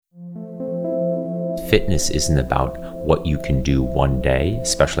fitness isn't about what you can do one day,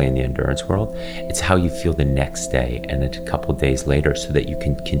 especially in the endurance world. It's how you feel the next day and a couple days later, so that you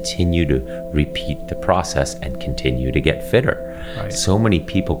can continue to repeat the process and continue to get fitter. Right. So many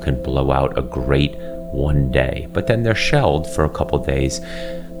people can blow out a great one day, but then they're shelled for a couple days,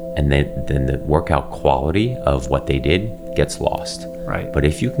 and then the workout quality of what they did gets lost. Right. But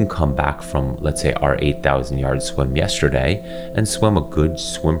if you can come back from, let's say, our 8,000 yard swim yesterday and swim a good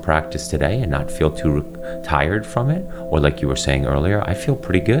swim practice today and not feel too tired from it, or like you were saying earlier, I feel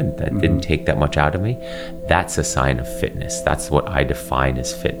pretty good. That didn't take that much out of me. That's a sign of fitness. That's what I define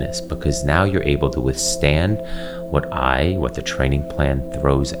as fitness, because now you're able to withstand what the training plan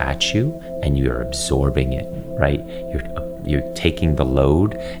throws at you, and you're absorbing it, right? You're taking the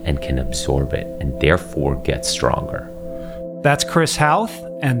load and can absorb it, and therefore get stronger. That's Chris Hauth,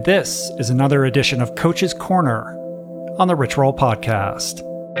 and this is another edition of Coach's Corner on the Rich Roll Podcast.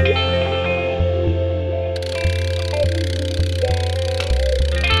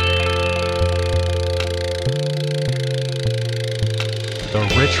 The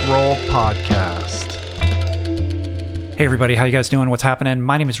Rich Roll Podcast. Hey everybody, how you guys doing? What's happening?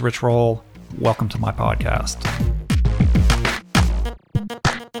 My name is Rich Roll. Welcome to my podcast.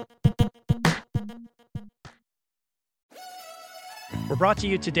 We're brought to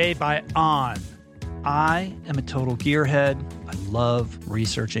you today by On. I am a total gearhead. I love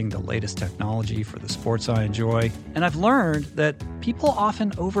researching the latest technology for the sports I enjoy. And I've learned that people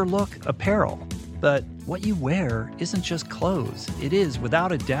often overlook apparel. But what you wear isn't just clothes. It is,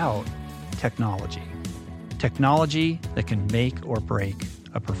 without a doubt, technology. Technology that can make or break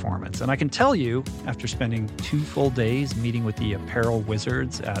a performance. And I can tell you, after spending 2 full days meeting with the apparel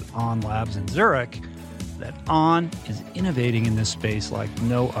wizards at On Labs in Zurich, that On is innovating in this space like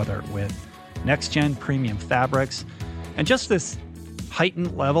no other, with next-gen premium fabrics and just this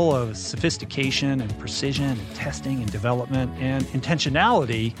heightened level of sophistication and precision and testing and development and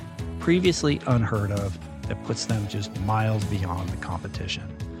intentionality previously unheard of, that puts them just miles beyond the competition.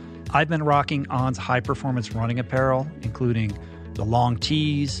 I've been rocking On's high-performance running apparel, including the long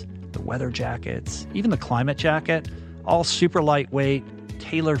tees, the weather jackets, even the climate jacket, all super lightweight,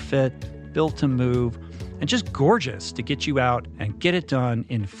 tailor-fit, built to move, and just gorgeous to get you out and get it done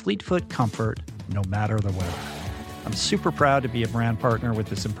in fleet-foot comfort, no matter the weather. I'm super proud to be a brand partner with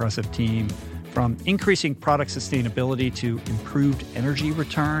this impressive team, from increasing product sustainability to improved energy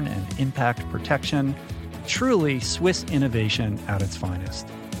return and impact protection. Truly Swiss innovation at its finest.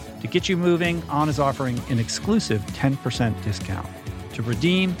 To get you moving, On is offering an exclusive 10% discount. To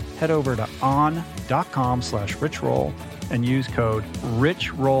redeem, head over to on.com/richroll and use code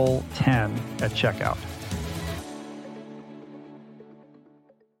RICHROLL10 at checkout.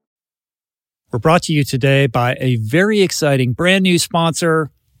 We're brought to you today by a very exciting brand new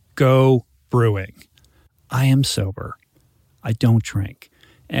sponsor, Go Brewing. I am sober. I don't drink.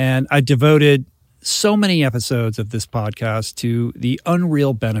 And I devoted so many episodes of this podcast to the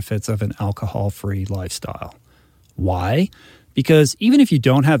unreal benefits of an alcohol-free lifestyle. Why? Because even if you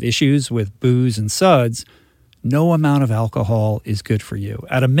don't have issues with booze and suds, no amount of alcohol is good for you.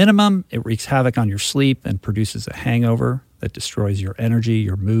 At a minimum, it wreaks havoc on your sleep and produces a hangover that destroys your energy,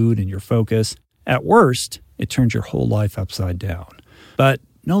 your mood, and your focus. At worst, it turns your whole life upside down. But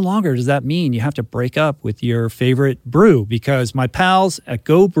no longer does that mean you have to break up with your favorite brew, because my pals at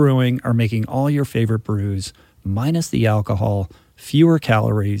Go Brewing are making all your favorite brews, minus the alcohol, fewer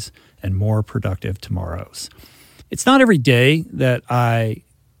calories, and more productive tomorrows. It's not every day that I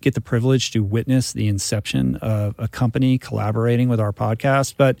get the privilege to witness the inception of a company collaborating with our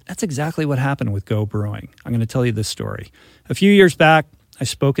podcast, but that's exactly what happened with Go Brewing. I'm going to tell you this story. A few years back, I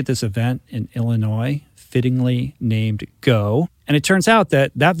spoke at this event in Illinois, fittingly named Go, and it turns out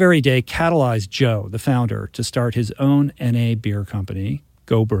that very day catalyzed Joe, the founder, to start his own NA beer company,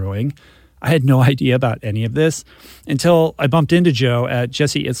 Go Brewing. I had no idea about any of this until I bumped into Joe at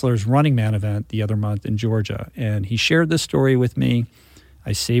Jesse Itzler's Running Man event the other month in Georgia, and he shared this story with me.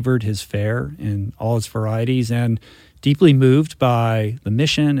 I savored his fare in all its varieties and deeply moved by the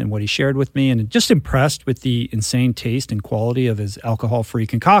mission and what he shared with me, and just impressed with the insane taste and quality of his alcohol-free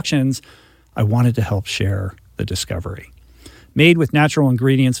concoctions, I wanted to help share the discovery. Made with natural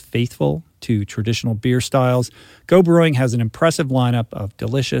ingredients faithful to traditional beer styles, Go Brewing has an impressive lineup of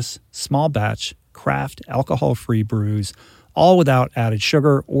delicious, small batch, craft, alcohol-free brews, all without added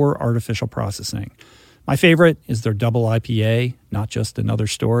sugar or artificial processing. My favorite is their double IPA, Not Just Another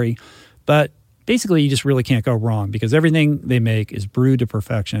Story. But basically, you just really can't go wrong, because everything they make is brewed to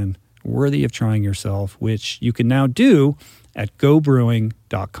perfection, worthy of trying yourself, which you can now do at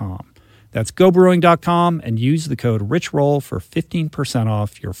gobrewing.com. That's gobrewing.com, and use the code RICHROLL for 15%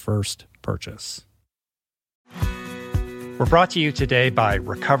 off your first purchase. We're brought to you today by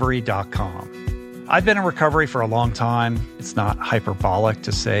Recovery.com. I've been in recovery for a long time. It's not hyperbolic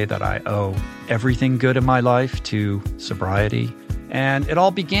to say that I owe everything good in my life to sobriety. And it all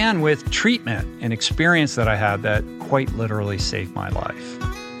began with treatment, an experience that I had that quite literally saved my life.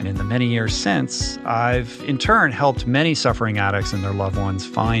 And in the many years since, I've in turn helped many suffering addicts and their loved ones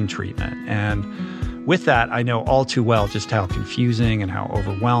find treatment. And with that, I know all too well just how confusing and how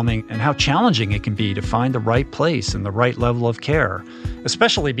overwhelming and how challenging it can be to find the right place and the right level of care,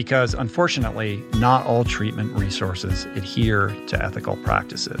 especially because, unfortunately, not all treatment resources adhere to ethical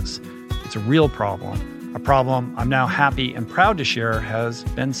practices. It's a real problem, a problem I'm now happy and proud to share has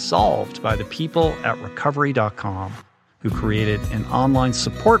been solved by the people at Recovery.com, who created an online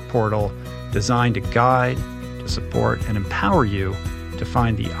support portal designed to guide, to support, and empower you to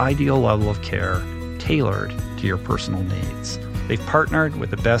find the ideal level of care tailored to your personal needs. They've partnered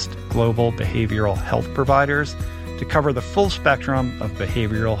with the best global behavioral health providers to cover the full spectrum of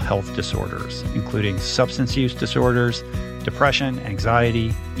behavioral health disorders, including substance use disorders, depression,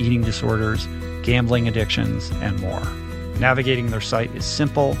 anxiety, eating disorders, gambling addictions, and more. Navigating their site is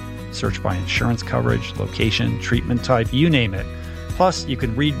simple. Search by insurance coverage, location, treatment type, you name it. Plus, you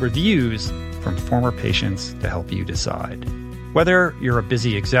can read reviews from former patients to help you decide. Whether you're a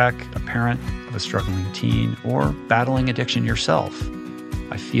busy exec, a parent of a struggling teen, or battling addiction yourself,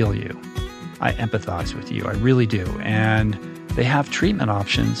 I feel you. I empathize with you. I really do. And they have treatment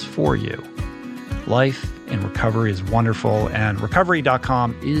options for you. Life in recovery is wonderful, and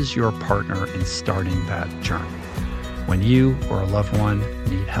Recovery.com is your partner in starting that journey. When you or a loved one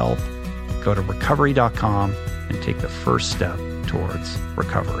need help, go to Recovery.com and take the first step towards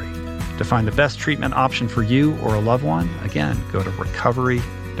recovery. To find the best treatment option for you or a loved one, again, go to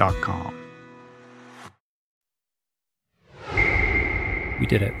Recovery.com. We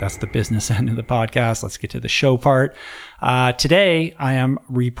did it. That's the business end of the podcast. Let's get to the show part. Today, I am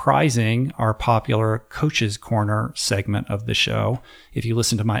reprising our popular Coach's Corner segment of the show. If you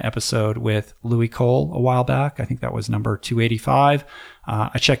listened to my episode with Louis Cole a while back, I think that was number 285,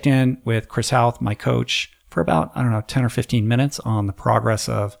 I checked in with Chris Hauth, my coach, for about, 10 or 15 minutes on the progress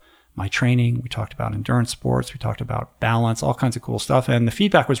of my training. We talked about endurance sports. We talked about balance, all kinds of cool stuff. And the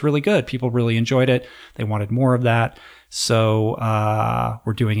feedback was really good. People really enjoyed it. They wanted more of that. So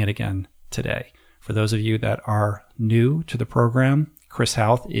we're doing it again today. For those of you that are new to the program, Chris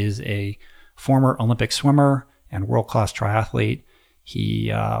Hauth is a former Olympic swimmer and world-class triathlete. He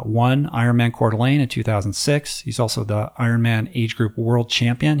won Ironman Coeur D'Alene in 2006. He's also the Ironman age group world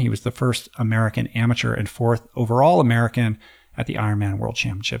champion. He was the first American amateur and fourth overall American at the Ironman World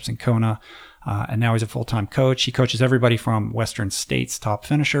Championships in Kona. And now he's a full-time coach. He coaches everybody from Western States top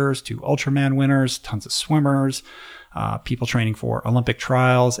finishers to Ultraman winners, tons of swimmers, people training for Olympic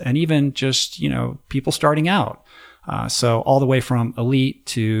trials, and even just, people starting out. So all the way from elite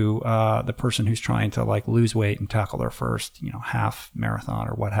to the person who's trying to lose weight and tackle their first, half marathon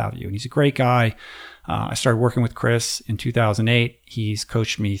or what have you. And he's a great guy. I started working with Chris in 2008. He's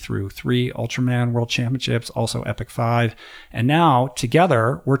coached me through 3 Ultraman World Championships, also Epic 5. And now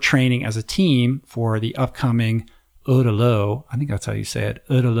together we're training as a team for the upcoming Ötillö, I think that's how you say it,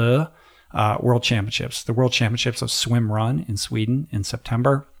 Ötillö World Championships, the World Championships of Swim Run in Sweden in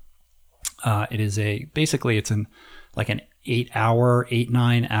September. It is it's an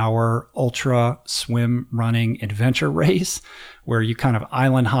 9 hour ultra swim running adventure race where you kind of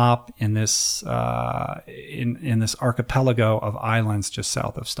island hop in this in this archipelago of islands just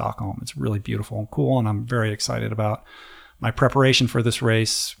south of Stockholm. It's really beautiful and cool, and I'm very excited about my preparation for this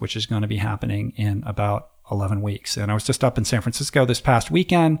race, which is going to be happening in about 11 weeks. And I was just up in San Francisco this past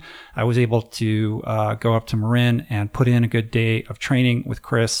weekend. I was able to go up to Marin and put in a good day of training with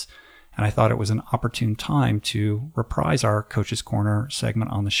Chris. And I thought it was an opportune time to reprise our Coach's Corner segment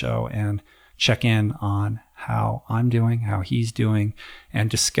on the show and check in on how I'm doing, how he's doing, and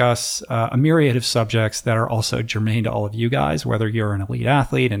discuss a myriad of subjects that are also germane to all of you guys, whether you're an elite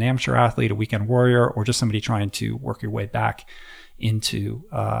athlete, an amateur athlete, a weekend warrior, or just somebody trying to work your way back into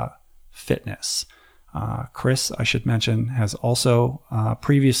fitness. Chris, I should mention, has also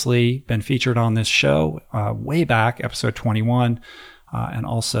previously been featured on this show way back, episode 21, and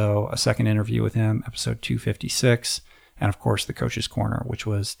also a second interview with him, episode 256, and of course the Coach's Corner, which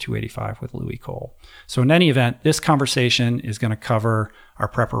was 285 with Louis Cole. So in any event, this conversation is going to cover our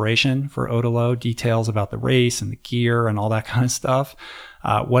preparation for Ötillö, details about the race and the gear and all that kind of stuff,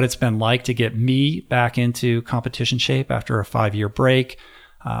 what it's been like to get me back into competition shape after a 5-year break,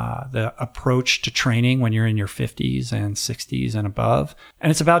 the approach to training when you're in your 50s and 60s and above.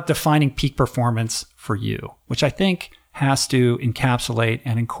 And it's about defining peak performance for you, which I think has to encapsulate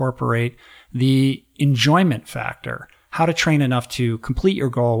and incorporate the enjoyment factor how to train enough to complete your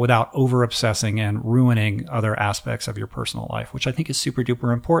goal without over obsessing and ruining other aspects of your personal life, which I think is super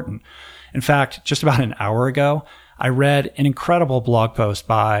duper important. In fact, just about an hour ago, I read an incredible blog post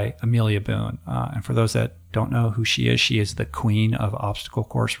by Amelia Boone. And for those that don't know who she is the queen of obstacle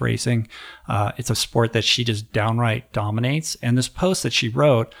course racing. It's a sport that she just downright dominates. And this post that she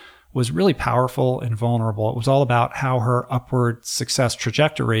wrote was really powerful and vulnerable. It was all about how her upward success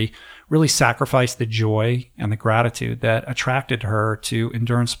trajectory really sacrificed the joy and the gratitude that attracted her to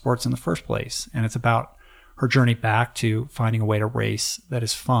endurance sports in the first place. And it's about her journey back to finding a way to race that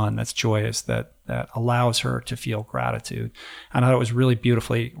is fun, that's joyous, that allows her to feel gratitude. And I thought it was really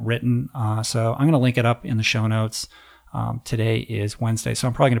beautifully written. So I'm going to link it up in the show notes. Today is Wednesday, so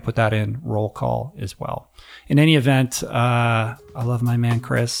I'm probably going to put that in roll call as well. In any event, I love my man,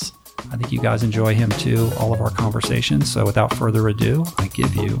 Chris. I think you guys enjoy him too, all of our conversations. So without further ado, I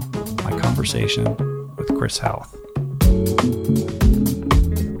give you my conversation with Chris Hauth.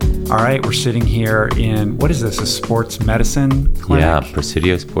 All right, we're sitting here in, what is this, a sports medicine clinic? Yeah,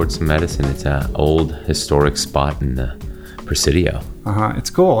 Presidio Sports and Medicine. It's an old historic spot in the Presidio. It's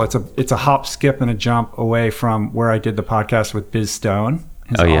cool. It's a hop, skip, and a jump away from where I did the podcast with Biz Stone.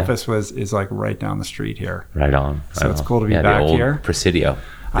 His office is like right down the street here. Right on. So it's cool to be back the old here. Presidio.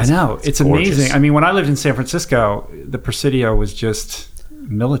 I know. It's amazing. I mean, when I lived in San Francisco, the Presidio was just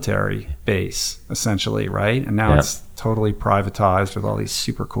military base, essentially, right? And now it's totally privatized with all these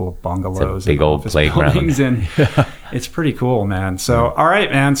super cool bungalows. It's a big old playground. And it's pretty cool, man. So, all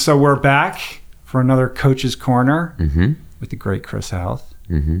right, man. So we're back for another Coach's Corner with the great Chris Hauth.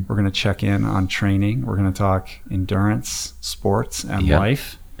 We're going to check in on training. We're going to talk endurance, sports, and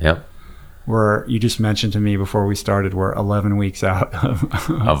life. Yep. You just mentioned to me before we started, we're 11 weeks out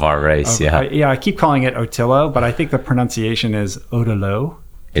of our race. I keep calling it Ötillö, but I think the pronunciation is Ötillö.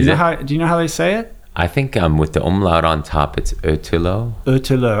 Do you know how they say it? I think with the umlaut on top, it's Ötillö.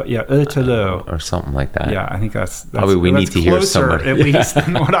 Ötillö, yeah, Ötillö. Or something like that. Yeah, I think that's probably we need to hear somebody. At least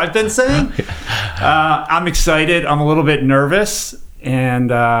than what I've been saying. I'm excited. I'm a little bit nervous.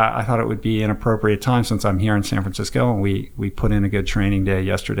 And I thought it would be an appropriate time since I'm here in San Francisco, and we put in a good training day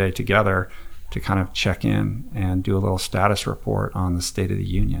yesterday together to kind of check in and do a little status report on the State of the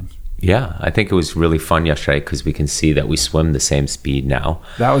Union. Yeah, I think it was really fun yesterday because we can see that we swim the same speed now.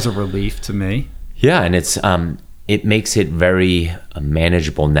 That was a relief to me. Yeah, and it makes it very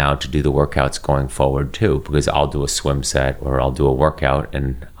manageable now to do the workouts going forward too, because I'll do a swim set or I'll do a workout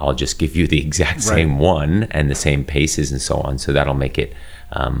and I'll just give you the exact same one and the same paces and so on. So that'll make it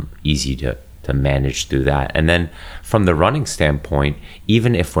easy to manage through that. And then from the running standpoint,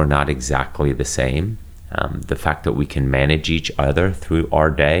 even if we're not exactly the same, the fact that we can manage each other through our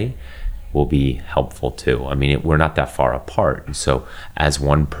day will be helpful too. I mean, we're not that far apart. And so as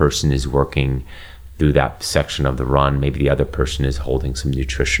one person is working through that section of the run, maybe the other person is holding some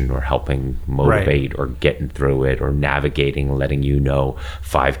nutrition or helping motivate or getting through it or navigating, letting you know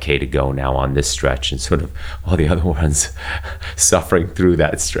 5K to go now on this stretch, and sort of while the other one's suffering through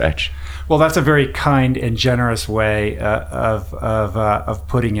that stretch. Well, that's a very kind and generous way of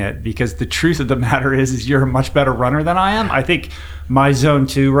putting it, because the truth of the matter is you're a much better runner than I am. I think my zone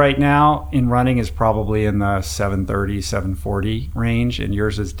 2 right now in running is probably in the 7:30, 7:40 range, and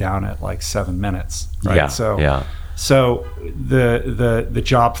yours is down at like 7 minutes. Right? Yeah. So the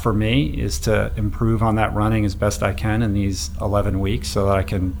job for me is to improve on that running as best I can in these 11 weeks so that I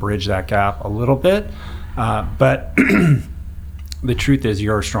can bridge that gap a little bit. But the truth is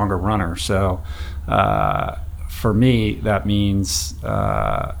you're a stronger runner. So for me, that means,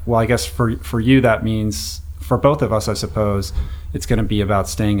 I guess for you, that means for both of us, I suppose, it's going to be about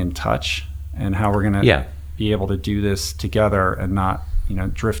staying in touch and how we're going to be able to do this together and not,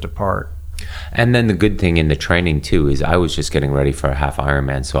 drift apart. And then the good thing in the training too is I was just getting ready for a half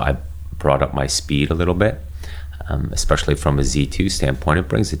Ironman, so I brought up my speed a little bit, especially from a Z2 standpoint. It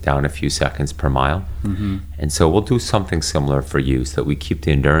brings it down a few seconds per mile. And so we'll do something similar for you so that we keep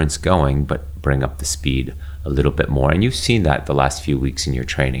the endurance going but bring up the speed a little bit more. And you've seen that the last few weeks in your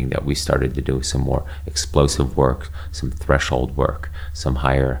training that we started to do some more explosive work, some threshold work, some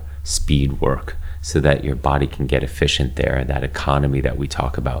higher speed work, so that your body can get efficient there, that economy that we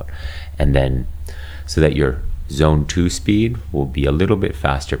talk about. And then so that your zone 2 speed will be a little bit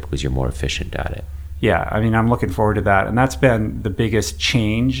faster because you're more efficient at it. Yeah, I mean, I'm looking forward to that. And that's been the biggest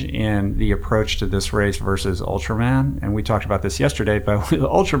change in the approach to this race versus Ultraman. And we talked about this yesterday, but with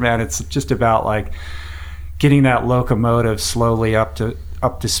Ultraman, it's just about like getting that locomotive slowly up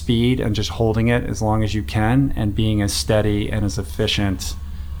to speed and just holding it as long as you can and being as steady and as efficient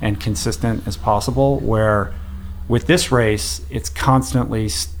and consistent as possible. Where with this race, it's constantly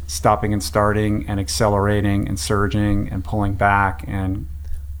stopping and starting and accelerating and surging and pulling back and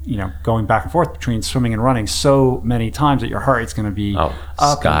going back and forth between swimming and running so many times that your heart rate's going to be up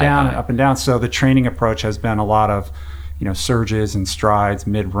and down and up and down. So the training approach has been a lot of surges and strides,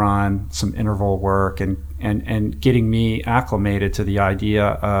 mid-run, some interval work, and getting me acclimated to the idea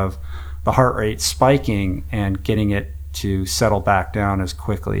of the heart rate spiking and getting it to settle back down as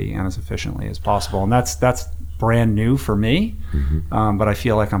quickly and as efficiently as possible. And that's brand new for me, but I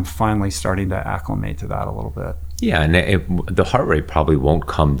feel like I'm finally starting to acclimate to that a little bit. Yeah, and the heart rate probably won't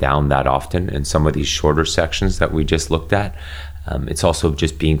come down that often in some of these shorter sections that we just looked at. It's also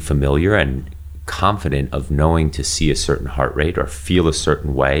just being familiar and confident of knowing to see a certain heart rate or feel a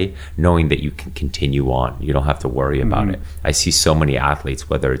certain way, knowing that you can continue on. You don't have to worry about it. I see so many athletes,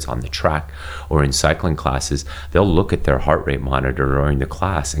 whether it's on the track or in cycling classes, they'll look at their heart rate monitor during the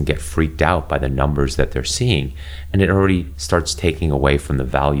class and get freaked out by the numbers that they're seeing. And it already starts taking away from the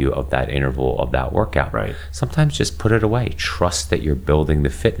value of that interval of that workout. Right. Sometimes just put it away. Trust that you're building the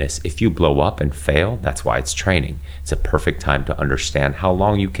fitness. If you blow up and fail, that's why it's training. It's a perfect time to understand how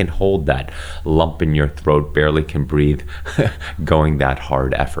long you can hold that lump in your throat, barely can breathe, going that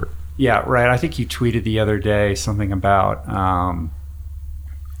hard effort. Yeah, right. I think you tweeted the other day something about,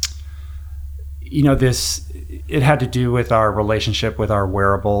 it had to do with our relationship with our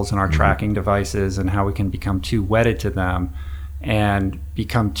wearables and our tracking devices and how we can become too wedded to them and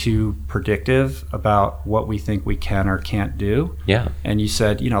become too predictive about what we think we can or can't do. Yeah. And you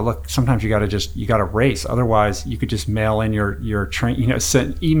said, look, sometimes you got to race. Otherwise, you could just mail in your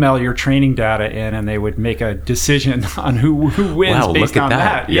email your training data in, and they would make a decision on who wins based on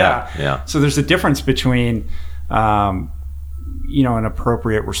that. Yeah. So there's a difference between, an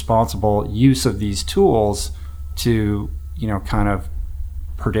appropriate, responsible use of these tools to, kind of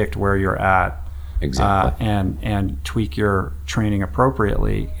predict where you're at. Exactly. And tweak your training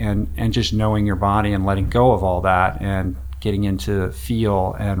appropriately, and just knowing your body and letting go of all that and getting into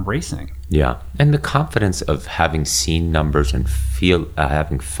feel and racing. Yeah, and the confidence of having seen numbers and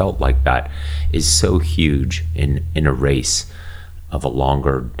having felt like that is so huge in a race of a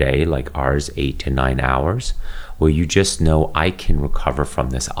longer day like ours, 8 to 9 hours, where you just know, I can recover from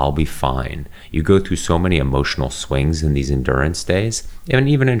this, I'll be fine. You go through so many emotional swings in these endurance days, and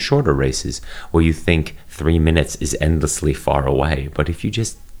even in shorter races, where you think 3 minutes is endlessly far away. But if you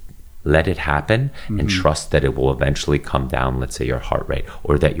just let it happen and trust that it will eventually come down, let's say your heart rate,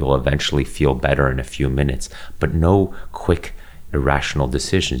 or that you'll eventually feel better in a few minutes, but no quick irrational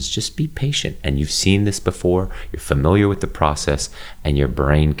decisions. Just be patient. And you've seen this before, you're familiar with the process, and your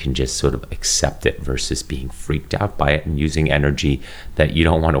brain can just sort of accept it versus being freaked out by it and using energy that you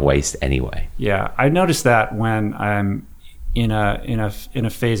don't want to waste anyway. Yeah, I noticed that when I'm in a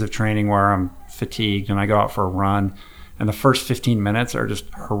phase of training where I'm fatigued and I go out for a run, and the first 15 minutes are just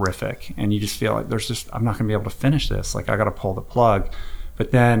horrific, and you just feel like I'm not going to be able to finish this. Like, I got to pull the plug. But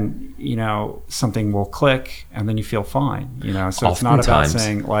then, something will click, and then you feel fine. So it's not about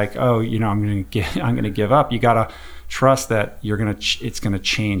saying like, oh, I'm going to give up. You got to trust that it's going to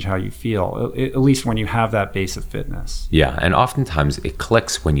change how you feel, at least when you have that base of fitness. Yeah, and oftentimes it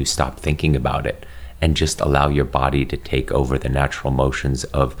clicks when you stop thinking about it and just allow your body to take over the natural motions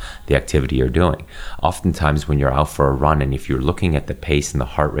of the activity you're doing. Oftentimes when you're out for a run, and if you're looking at the pace and the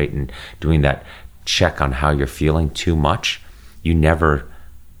heart rate and doing that check on how you're feeling too much, you never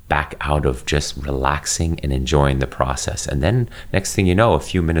back out of just relaxing and enjoying the process. And then next thing you know, a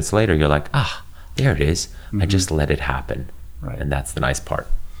few minutes later, you're like, there it is. I just let it happen. Right. And that's the nice part.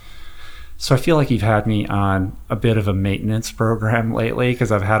 So I feel like you've had me on a bit of a maintenance program lately,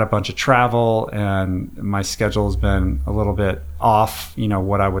 because I've had a bunch of travel and my schedule has been a little bit off,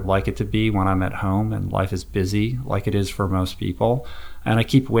 what I would like it to be when I'm at home, and life is busy like it is for most people. And I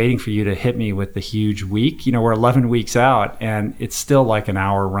keep waiting for you to hit me with the huge week. We're 11 weeks out, and it's still like an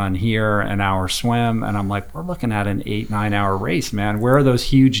hour run here, an hour swim. And I'm like, we're looking at an 8-9 hour race, man. Where are those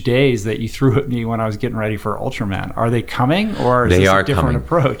huge days that you threw at me when I was getting ready for Ultraman? Are they coming, or is this a different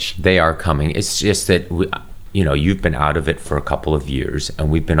approach? They are coming. It's just that, you've been out of it for a couple of years,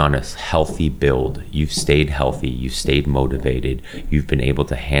 and we've been on a healthy build. You've stayed healthy. You've stayed motivated. You've been able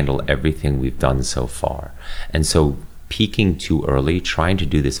to handle everything we've done so far. And so peaking too early, trying to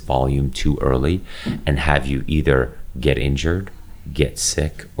do this volume too early, and have you either get injured, get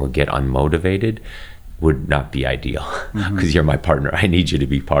sick, or get unmotivated, would not be ideal because you're my partner. I need you to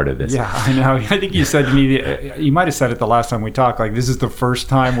be part of this. Yeah, I know. I think you said to me, you might have said it the last time we talked, like this is the first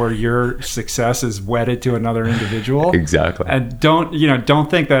time where your success is wedded to another individual. Exactly. And don't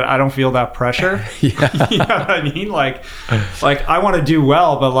think that I don't feel that pressure. Yeah. You know what I mean? Like I want to do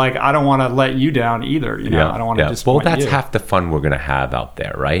well, but like I don't want to let you down either. I don't want to disappoint Well, that's you. half the fun we're going to have out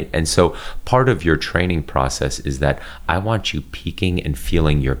there, right? And so part of your training process is that I want you peaking and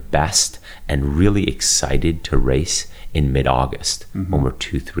feeling your best and really excited to race in mid-August when we're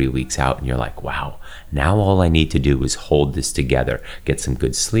 2-3 weeks out and you're like, wow, now all I need to do is hold this together, get some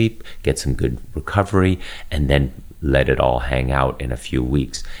good sleep, get some good recovery, and then let it all hang out in a few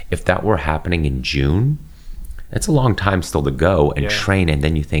weeks. If that were happening in June, it's a long time still to go and train, and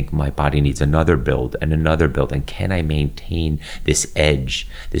then you think my body needs another build, and can I maintain this edge,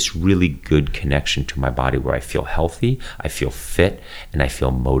 this really good connection to my body where I feel healthy, I feel fit, and I feel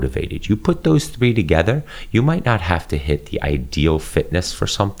motivated. You put those three together, you might not have to hit the ideal fitness for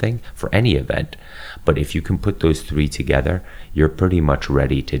something, for any event, but if you can put those three together, you're pretty much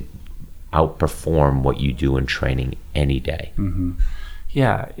ready to outperform what you do in training any day.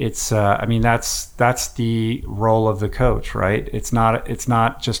 Yeah, it's I mean that's the role of the coach, right? It's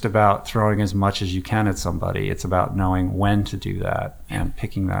not just about throwing as much as you can at somebody. It's about knowing when to do that and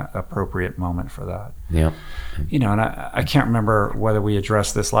picking that appropriate moment for that. Yeah. And I can't remember whether we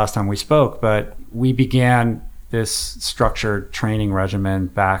addressed this last time we spoke, but we began this structured training regimen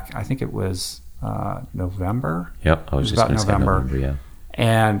back, I think it was November. Yep, I was just going to say November, yeah.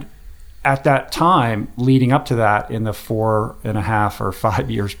 And at that time, leading up to that, in the 4.5 or 5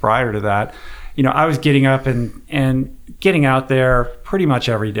 years prior to that, I was getting up and getting out there pretty much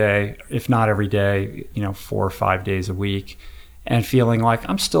every day, if not every day, 4 or 5 days a week, and feeling like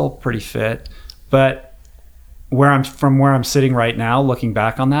I'm still pretty fit. But where I'm sitting right now, looking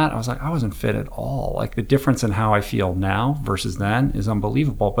back on that, I was like, I wasn't fit at all. Like the difference in how I feel now versus then is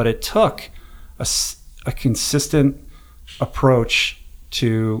unbelievable. But it took a consistent approach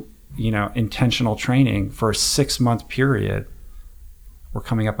to intentional training for a 6-month period. We're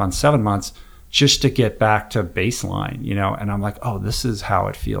coming up on 7 months just to get back to baseline, and I'm like, oh, this is how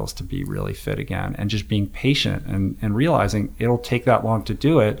it feels to be really fit again, and just being patient and realizing it'll take that long to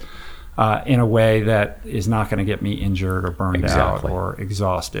do it in a way that is not going to get me injured or burned out or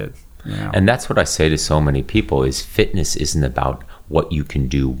exhausted. And that's what I say to so many people is fitness isn't about what you can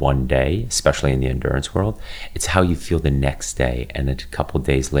do one day, especially in the endurance world. It's how you feel the next day and a couple of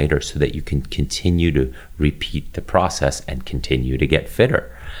days later, so that you can continue to repeat the process and continue to get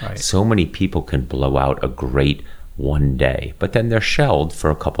fitter. Right. So many people can blow out a great one day, but then they're shelled for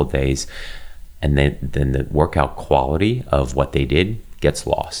a couple of days, and then the workout quality of what they did gets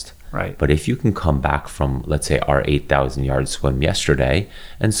lost. Right. But if you can come back from, let's say, our 8,000 yard swim yesterday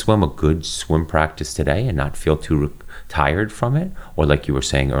and swim a good swim practice today and not feel too tired from it, or like you were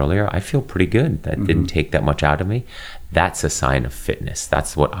saying earlier, I feel pretty good. That didn't take that much out of me. That's a sign of fitness.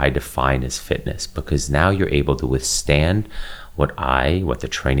 That's what I define as fitness, because now you're able to withstand what the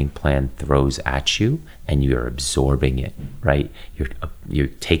training plan throws at you, and you're absorbing it, right? You're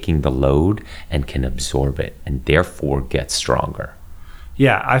taking the load and can absorb it, and therefore get stronger.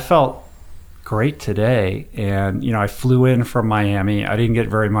 Yeah, I felt great today. And, I flew in from Miami. I didn't get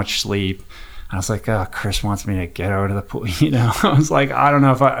very much sleep. I was like, oh, Chris wants me to get out of the pool. I was like, I don't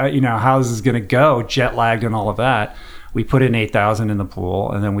know if how this is going to go, jet lagged and all of that. We put in 8,000 in the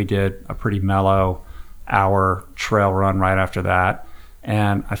pool, and then we did a pretty mellow hour trail run right after that.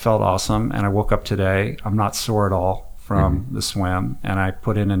 And I felt awesome. And I woke up today. I'm not sore at all from the swim. And I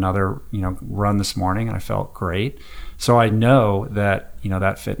put in another, run this morning, and I felt great. So I know that,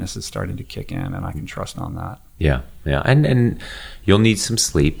 that fitness is starting to kick in, and I can trust on that. Yeah. And you'll need some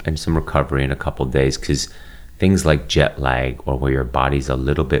sleep and some recovery in a couple of days, because things like jet lag, or where your body's a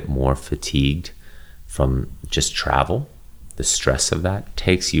little bit more fatigued from just travel, the stress of that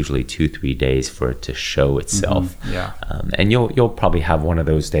takes usually 2-3 days for it to show itself. Yeah. And you'll probably have one of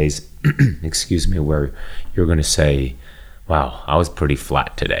those days, excuse me, where you're going to say, wow, I was pretty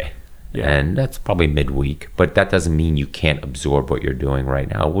flat today. Yeah. And that's probably midweek, but that doesn't mean you can't absorb what you're doing right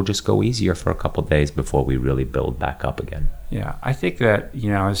now. We'll just go easier for a couple of days before we really build back up again. Yeah, I think that,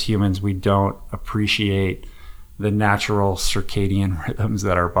 as humans, we don't appreciate the natural circadian rhythms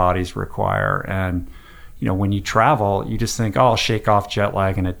that our bodies require. And, when you travel, you just think, oh, I'll shake off jet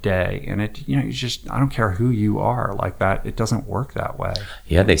lag in a day. And it, I don't care who you are, like that. It doesn't work that way.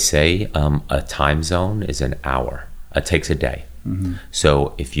 Yeah, they say a time zone is an hour. It takes a day.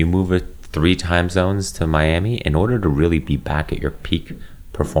 So if you move it 3 time zones to Miami, in order to really be back at your peak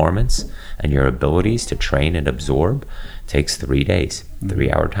performance and your abilities to train and absorb takes 3 days,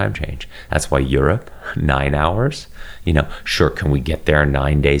 3-hour time change. That's why Europe, 9 hours. Sure, can we get there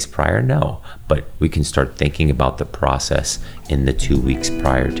 9 days prior? No, but we can start thinking about the process in the 2 weeks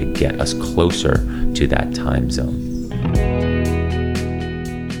prior to get us closer to that time zone.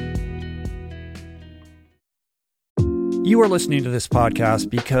 You are listening to this podcast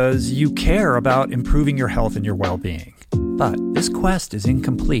because you care about improving your health and your well-being. But this quest is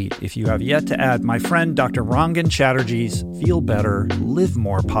incomplete if you have yet to add my friend Dr. Rangan Chatterjee's Feel Better, Live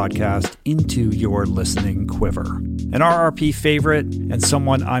More podcast into your listening quiver. An RRP favorite and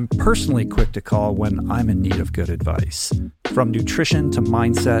someone I'm personally quick to call when I'm in need of good advice. From nutrition to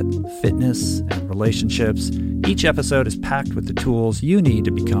mindset, fitness, and relationships, each episode is packed with the tools you need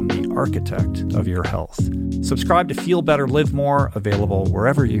to become the architect of your health. Subscribe to Feel Better, Live More, available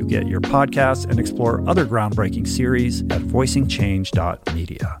wherever you get your podcasts, and explore other groundbreaking series at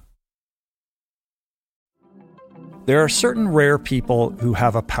voicingchange.media. There are certain rare people who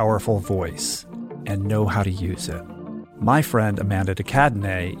have a powerful voice and know how to use it. My friend Amanda de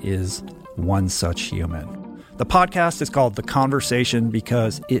Cadenet is one such human. The podcast is called The Conversation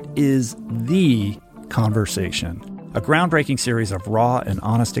because it is the conversation. A groundbreaking series of raw and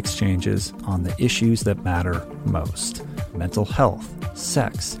honest exchanges on the issues that matter most. Mental health,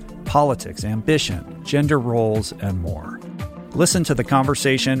 sex, politics, ambition, gender roles, and more. Listen to The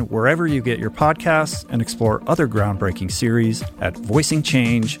Conversation wherever you get your podcasts and explore other groundbreaking series at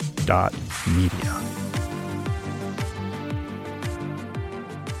voicingchange.media.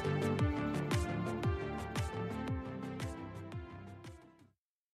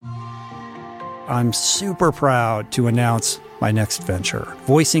 I'm super proud to announce my next venture,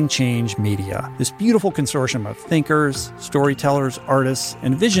 Voicing Change Media. This beautiful consortium of thinkers, storytellers, artists,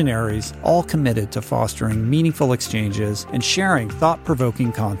 and visionaries, all committed to fostering meaningful exchanges and sharing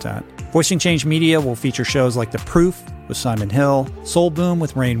thought-provoking content. Voicing Change Media will feature shows like The Proof with Simon Hill, Soul Boom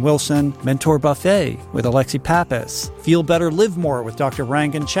with Rainn Wilson, Mentor Buffet with Alexi Pappas, Feel Better, Live More with Dr.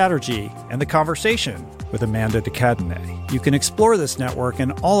 Rangan Chatterjee, and The Conversation with Amanda de Cadenet. You can explore this network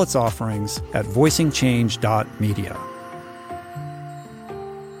and all its offerings at voicingchange.media.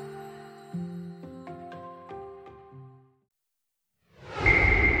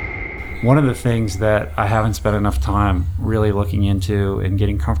 One of the things that I haven't spent enough time really looking into and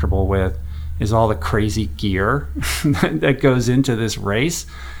getting comfortable with is all the crazy gear that goes into this race.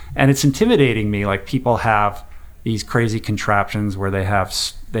 And it's intimidating me. Like, people have these crazy contraptions where they have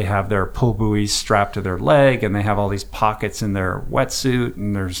their pull buoys strapped to their leg, and they have all these pockets in their wetsuit,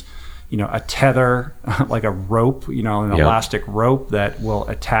 and there's a tether, like a rope, an elastic rope that will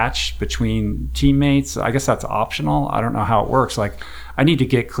attach between teammates. I guess that's optional. I don't know how it works. Like, I need to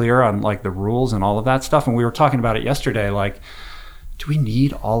get clear on like the rules and all of that stuff. And we were talking about it yesterday. Like, do we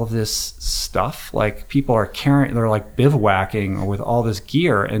need all of this stuff? Like, people are they're like bivouacking with all this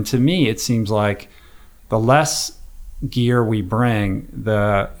gear. And to me, it seems like the less gear we bring,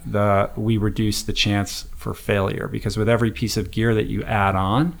 we reduce the chance for failure, because with every piece of gear that you add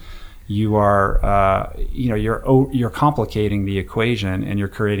on, you are, you're complicating the equation, and you're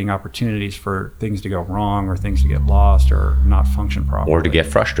creating opportunities for things to go wrong, or things to get lost, or not function properly, or to get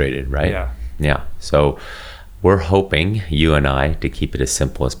frustrated, right? Yeah. So we're hoping, you and I, to keep it as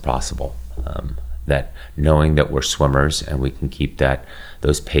simple as possible. That knowing that we're swimmers and we can keep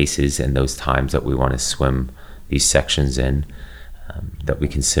those paces and those times that we want to swim these sections in, that we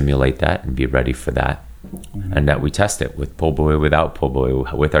can simulate that and be ready for that. Mm-hmm. And that we test it with pull buoy, without pull buoy,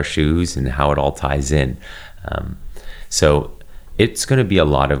 with our shoes, and how it all ties in. So it's going to be a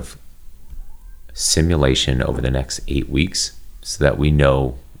lot of simulation over the next 8 weeks, so that we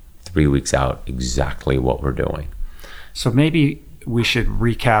know 3 weeks out exactly what we're doing. So maybe we should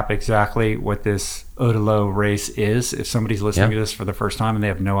recap exactly what this Ötillö race is, if somebody's listening to this for the first time and they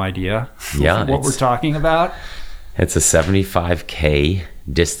have no idea what we're talking about. It's a 75K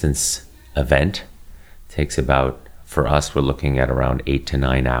distance event. Takes about, for us, we're looking at around 8 to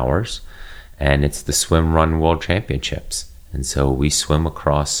 9 hours, and it's the Swimrun World Championships. And so we swim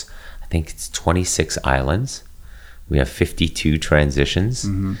across, I think it's 26 islands. We have 52 transitions,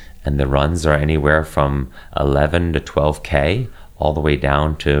 and the runs are anywhere from 11 to 12K all the way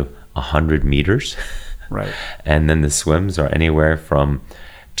down to 100 meters. Right. And then the swims are anywhere from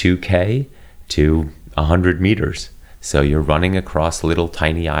 2K to 100 meters. So you're running across little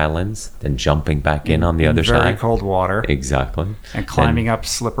tiny islands, then jumping back in on the other side. Very cold water. Exactly. And climbing up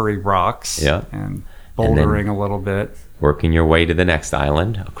slippery rocks. Yeah. And bouldering a little bit. Working your way to the next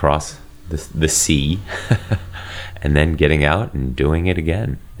island across the sea. and then getting out and doing it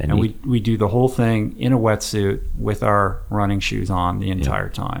again. And we do the whole thing in a wetsuit with our running shoes on the entire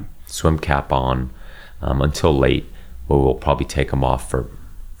time. Swim cap on until late, where we'll probably take them off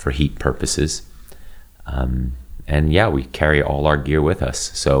for heat purposes. And yeah, we carry all our gear with us.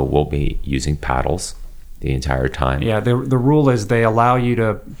 So we'll be using paddles the entire time. Yeah, the rule is they allow you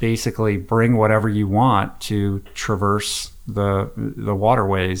to basically bring whatever you want to traverse the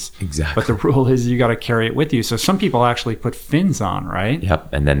waterways. Exactly. But the rule is you got to carry it with you. So some people actually put fins on, right?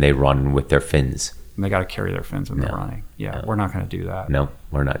 Yep, and then they run with their fins. And they got to carry their fins when they're running. Yeah, we're not going to do that. No,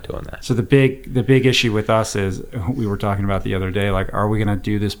 we're not doing that. So the big issue with us is, we were talking about the other day, like, are we going to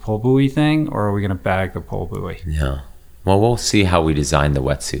do this pull buoy thing, or are we going to bag the pull buoy? Yeah. Well, we'll see how we design the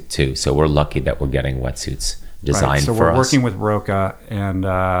wetsuit too. So we're lucky that we're getting wetsuits designed for us. So we're working with Roka, and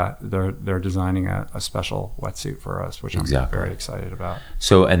they're designing a special wetsuit for us, which I'm very excited about.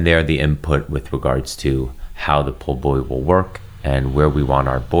 So, and they're the input with regards to how the pull buoy will work and where we want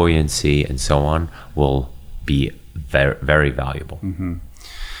our buoyancy and so on will be very, very valuable. Mm-hmm.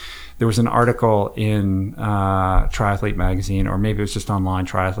 There was an article in Triathlete magazine, or maybe it was just online,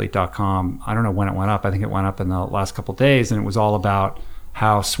 triathlete.com. I don't know when it went up. I think it went up in the last couple of days, and it was all about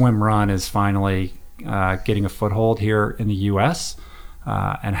how swim run is finally getting a foothold here in the U.S.,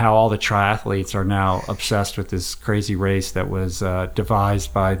 and how all the triathletes are now obsessed with this crazy race that was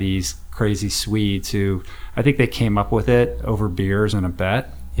devised by these crazy Swedes who, I think they came up with it over beers and a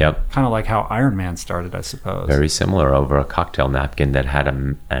bet. Yep. Kind of like how Ironman started, I suppose. Very similar, over a cocktail napkin that had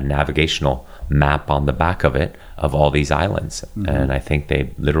a navigational map on the back of it of all these islands. Mm-hmm. And I think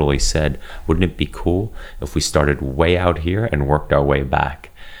they literally said, wouldn't it be cool if we started way out here and worked our way back?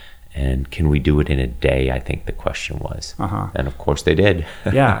 And can we do it in a day? I think the question was. And of course they did.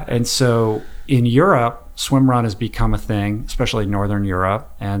 Yeah. And so in Europe, swim run has become a thing, especially Northern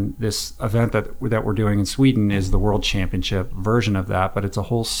Europe. And this event that we're doing in Sweden is the World Championship version of that, but it's a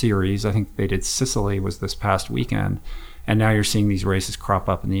whole series. I think they did Sicily was this past weekend. And now you're seeing these races crop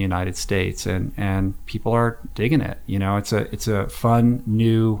up in the United States, and people are digging it. You know, it's a fun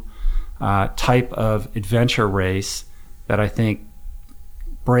new type of adventure race that I think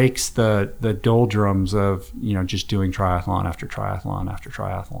breaks the doldrums of, you know, just doing triathlon after triathlon after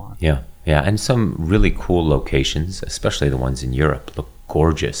triathlon. Yeah. And some really cool locations, especially the ones in Europe, look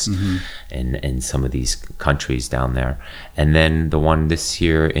gorgeous in some of these countries down there. And then the one this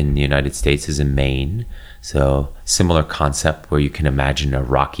year in the United States is in Maine. So similar concept, where you can imagine a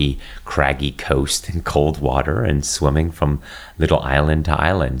rocky, craggy coast in cold water and swimming from little island to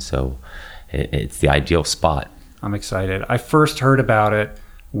island. So it's the ideal spot. I'm excited. I first heard about it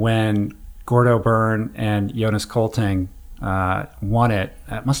when Gordo Byrne and Jonas Kolting won it.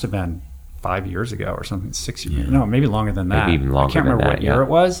 It must have been 5 years ago or something, 6 years. No, maybe longer than that. Maybe even longer. I can't remember than what year it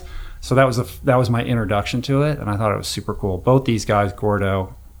was. So that was my introduction to it, and I thought it was super cool. Both these guys,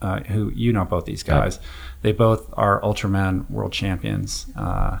 Gordo, who you know both these guys, they both are Ultraman World Champions.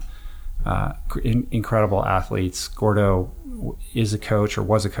 Incredible athletes. Gordo is a coach, or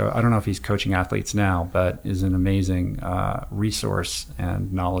was a coach. I don't know if he's coaching athletes now, but is an amazing resource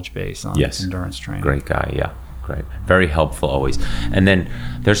and knowledge base on endurance training. Great guy, yeah. Great. Very helpful always. And then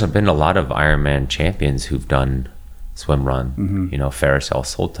there's been a lot of Ironman champions who've done swim run. You know, Faris El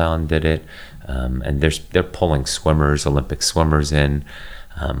Sultan did it. And they're pulling swimmers, Olympic swimmers in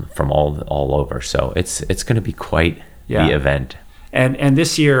from all over. So it's going to be quite the event. And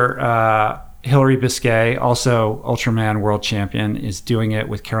this year, Hilary Biscay, also Ultraman World Champion, is doing it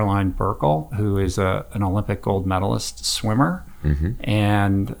with Caroline Burkle, who is an Olympic gold medalist swimmer,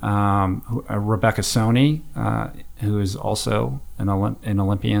 and Rebecca Soni, who is also an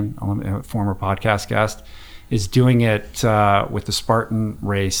Olympian, former podcast guest, is doing it with the Spartan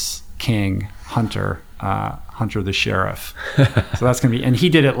race king, Hunter the Sheriff. So that's going to be, and he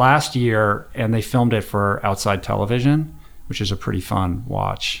did it last year, and they filmed it for Outside Television, which is a pretty fun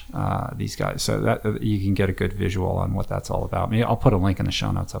watch, these guys. So that you can get a good visual on what that's all about. Maybe I'll put a link in the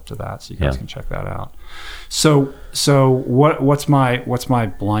show notes up to that, so you guys can check that out. So what's my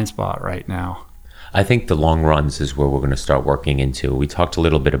blind spot right now? I think the long runs is where we're going to start working into. We talked a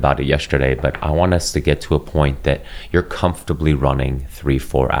little bit about it yesterday, but I want us to get to a point that you're comfortably running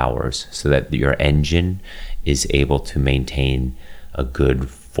 3-4 hours, so that your engine is able to maintain a good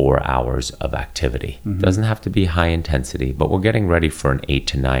 4 hours of activity. Doesn't have to be high intensity, but we're getting ready for an 8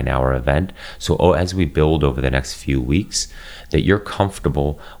 to 9 hour event. So as we build over the next few weeks, that you're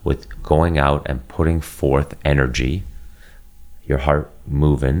comfortable with going out and putting forth energy, your heart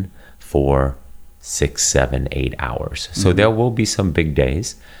moving for 6, 7, 8 hours. So there will be some big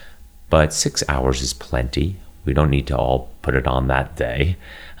days, but 6 hours is plenty. We don't need to all put it on that day.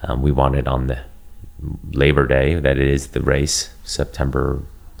 We want it on Labor Day, that it is the race, September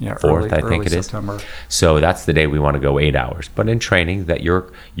 4th, I think it is. September. So that's the day we want to go 8 hours. But in training, that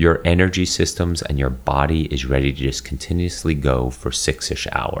your energy systems and your body is ready to just continuously go for 6-ish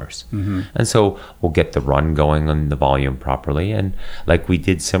hours. Mm-hmm. And so we'll get the run going on the volume properly. And like we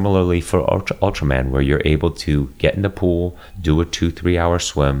did similarly for Ultraman, where you're able to get in the pool, do a 2-3 hour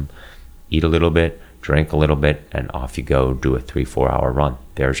swim, eat a little bit, drink a little bit, and off you go, do a 3-4 hour run.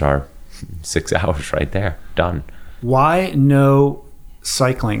 There's our 6 hours right there, done. Why no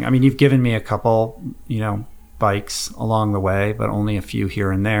cycling? I mean, you've given me a couple, bikes along the way, but only a few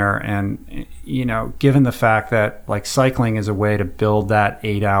here and there. And, given the fact that like cycling is a way to build that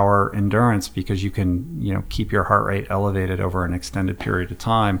 8-hour endurance because you can, keep your heart rate elevated over an extended period of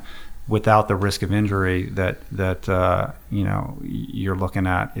time without the risk of injury that you're looking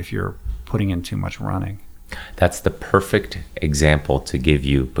at if you're putting in too much running. That's the perfect example to give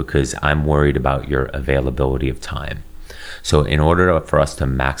you, because I'm worried about your availability of time. So in order for us to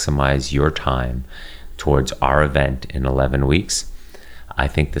maximize your time towards our event in 11 weeks, I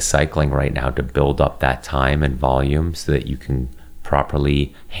think the cycling right now, to build up that time and volume so that you can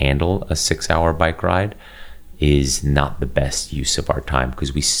properly handle a 6-hour bike ride, is not the best use of our time,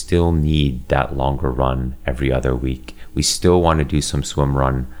 because we still need that longer run every other week. We still want to do some swim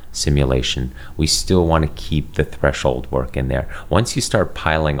run simulation. We still want to keep the threshold work in there. Once you start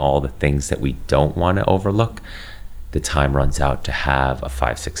piling all the things that we don't want to overlook, the time runs out to have a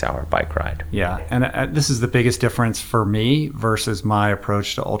 5-6 hour bike ride. Yeah, and this is the biggest difference for me versus my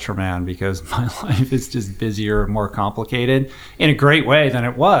approach to Ultraman, because my life is just busier and more complicated in a great way than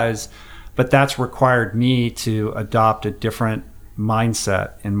it was, but that's required me to adopt a different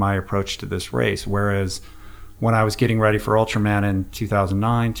mindset in my approach to this race. Whereas when I was getting ready for Ultraman in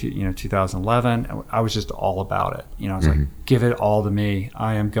 2009 to 2011, I was just all about it. I was like, give it all to me.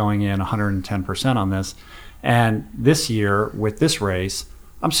 I am going in 110% on this. And this year with this race,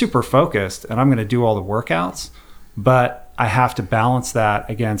 I'm super focused and I'm going to do all the workouts, but I have to balance that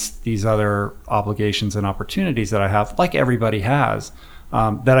against these other obligations and opportunities that I have, like everybody has,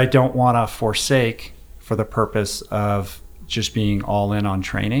 that I don't want to forsake for the purpose of just being all in on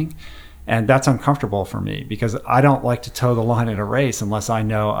training. And that's uncomfortable for me, because I don't like to toe the line in a race unless I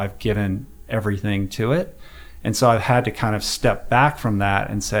know I've given everything to it. And so I've had to kind of step back from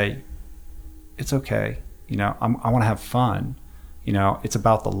that and say, it's okay. I want to have fun. It's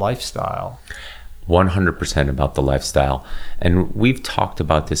about the lifestyle. 100% about the lifestyle. And we've talked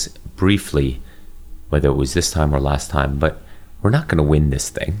about this briefly, whether it was this time or last time, but we're not going to win this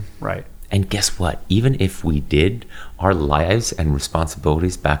thing. Right. And guess what? Even if we did, our lives and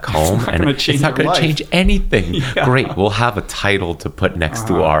responsibilities back home, and it's not going to change anything. Yeah. Great. We'll have a title to put next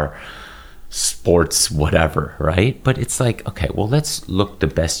to our sports whatever, right? But it's like, okay, well, let's look the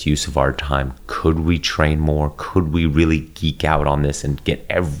best use of our time. Could we train more? Could we really geek out on this and get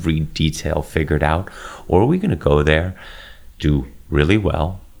every detail figured out? Or are we going to go there, do really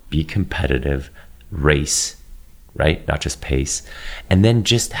well, be competitive, race, right? Not just pace, and then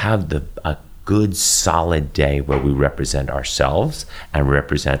just have a good solid day where we represent ourselves and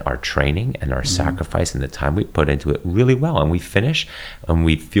represent our training and our sacrifice and the time we put into it really well, and we finish and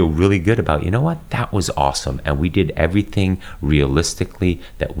we feel really good about, that was awesome, and we did everything realistically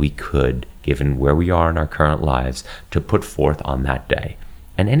that we could, given where we are in our current lives, to put forth on that day.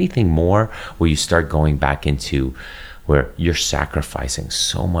 And anything more where you start going back into where you're sacrificing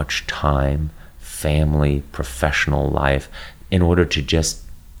so much time, family, professional life, in order to just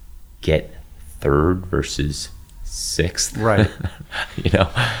get third versus sixth, right?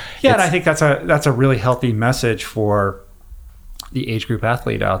 Yeah, and I think that's a really healthy message for the age group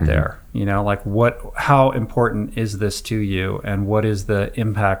athlete out there. Like how important is this to you, and what is the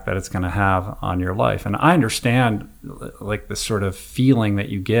impact that it's going to have on your life? And I understand like the sort of feeling that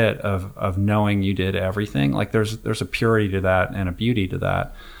you get of knowing you did everything. Like there's a purity to that and a beauty to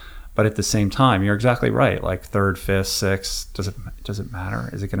that. But at the same time, you're exactly right. Like third, fifth, sixth, does it matter?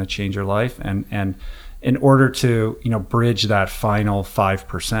 Is it going to change your life? And in order to bridge that final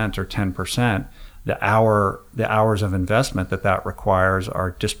 5% or 10%, the hours of investment that requires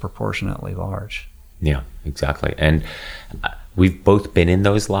are disproportionately large. Yeah, exactly. And we've both been in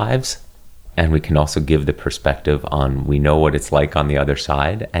those lives, and we can also give the perspective on, we know what it's like on the other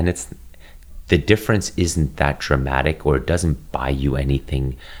side, and the difference isn't that dramatic, or it doesn't buy you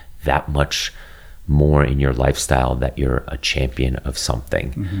anything that much more in your lifestyle that you're a champion of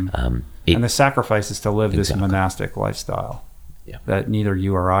something. And the sacrifice is to live this monastic lifestyle that neither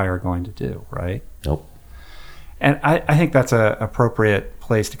you or I are going to do, right? Nope. And I think that's an appropriate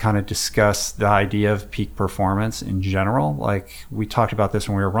place to kind of discuss the idea of peak performance in general. Like we talked about this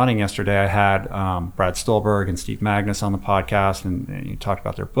when we were running yesterday. I had Brad Stolberg and Steve Magnus on the podcast, and you talked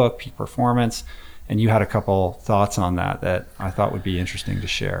about their book, Peak Performance. And you had a couple thoughts on that I thought would be interesting to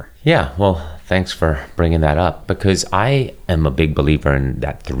share. Yeah, well, thanks for bringing that up, because I am a big believer in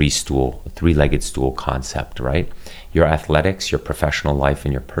that three-legged stool concept, right? Your athletics, your professional life,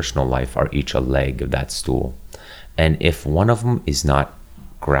 and your personal life are each a leg of that stool. And if one of them is not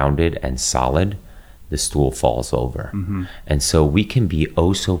grounded and solid, the stool falls over. Mm-hmm. And so we can be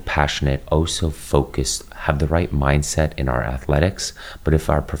oh so passionate, oh so focused, have the right mindset in our athletics, but if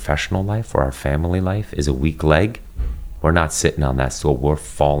our professional life or our family life is a weak leg, we're not sitting on that stool, we're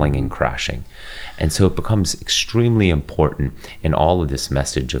falling and crashing. And so it becomes extremely important in all of this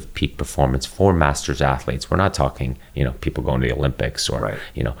message of peak performance for masters athletes. We're not talking, people going to the Olympics or, right.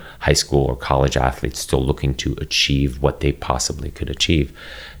 High school or college athletes still looking to achieve what they possibly could achieve,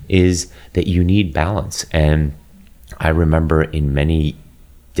 is that you need balance. And I remember in many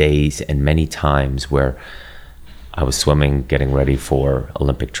days and many times where I was swimming, getting ready for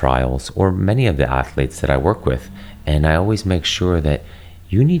Olympic trials, or many of the athletes that I work with, and I always make sure that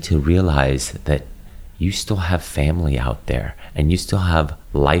you need to realize that you still have family out there and you still have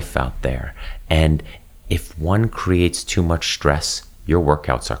life out there. And if one creates too much stress, your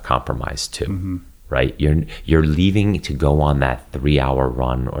workouts are compromised too. Mm-hmm. Right? You're leaving to go on that 3-hour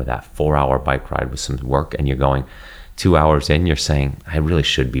run or that 4-hour bike ride with some work, and you're going 2 hours in, you're saying, I really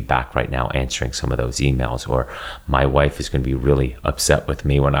should be back right now answering some of those emails, or my wife is going to be really upset with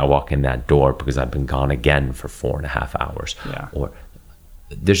me when I walk in that door because I've been gone again for 4.5 hours. Yeah. Or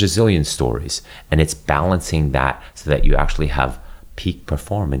there's a zillion stories, and it's balancing that so that you actually have peak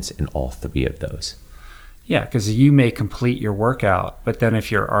performance in all three of those. Yeah, because you may complete your workout, but then if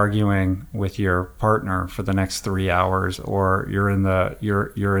you're arguing with your partner for the next 3 hours, or you're in the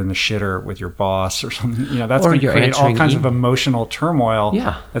shitter with your boss or something, that's going to create all kinds of emotional turmoil.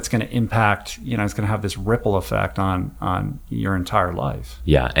 Yeah. That's going to impact. It's going to have this ripple effect on your entire life.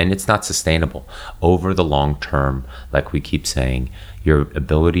 Yeah, and it's not sustainable over the long term. Like we keep saying, your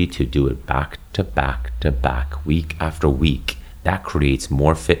ability to do it back to back to back, week after week, that creates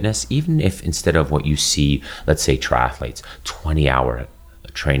more fitness, even if instead of what you see, let's say triathletes, 20-hour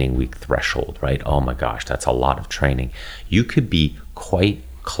training week threshold, right? Oh my gosh, that's a lot of training. You could be quite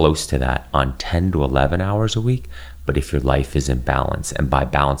close to that on 10 to 11 hours a week, but if your life is in balance, and by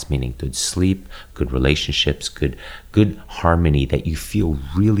balance meaning good sleep, good relationships, good harmony, that you feel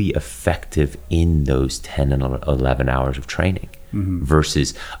really effective in those 10 and 11 hours of training. Mm-hmm.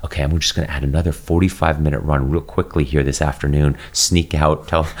 Versus, okay, I'm just going to add another 45-minute run real quickly here this afternoon, sneak out,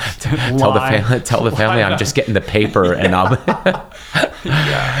 tell the family I'm just getting the paper and I'll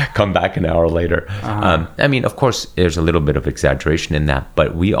come back an hour later. Uh-huh. Of course, there's a little bit of exaggeration in that,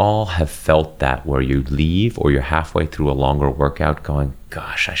 but we all have felt that, where you leave or you're halfway through a longer workout going,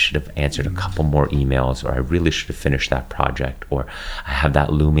 gosh, I should have answered a couple more emails, or I really should have finished that project, or I have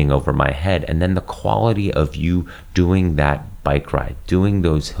that looming over my head. And then the quality of you doing that bike ride, doing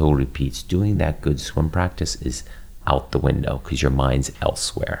those hill repeats, doing that good swim practice is out the window because your mind's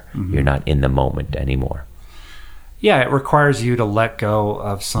elsewhere. Mm-hmm. You're not in the moment anymore. Yeah, it requires you to let go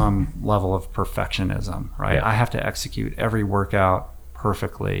of some level of perfectionism, right? Yeah. I have to execute every workout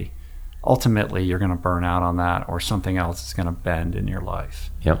perfectly. Ultimately, you're going to burn out on that, or something else is going to bend in your life.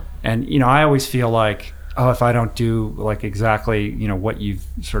 Yep. And, I always feel like, if I don't do like exactly, what you've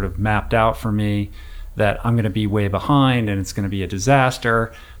sort of mapped out for me, that I'm going to be way behind and it's going to be a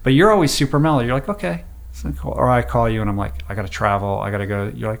disaster. But you're always super mellow. You're like, okay, it's cool. Or I call you and I'm like, I got to travel. I got to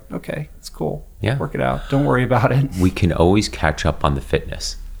go. You're like, okay, it's cool. Yeah. Work it out. Don't worry about it. We can always catch up on the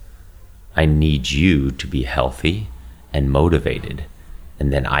fitness. I need you to be healthy and motivated,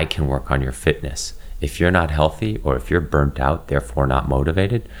 and then I can work on your fitness. If you're not healthy, or if you're burnt out, therefore not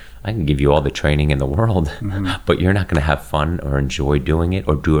motivated, I can give you all the training in the world, mm-hmm. but you're not going to have fun or enjoy doing it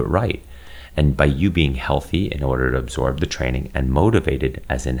or do it right. And by you being healthy in order to absorb the training, and motivated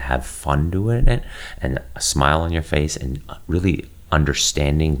as in have fun doing it and a smile on your face and really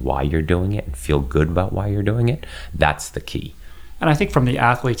understanding why you're doing it and feel good about why you're doing it, that's the key. And I think from the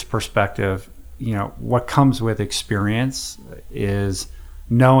athlete's perspective, what comes with experience is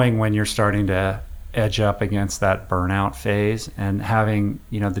knowing when you're starting to edge up against that burnout phase, and having,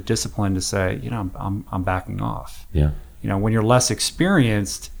 the discipline to say, I'm backing off. Yeah. When you're less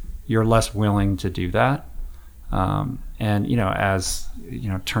experienced, you're less willing to do that. As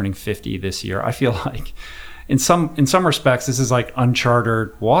turning 50 this year, I feel like in some respects, this is like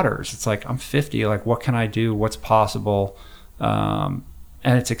uncharted waters. It's like, I'm 50, like what can I do? What's possible?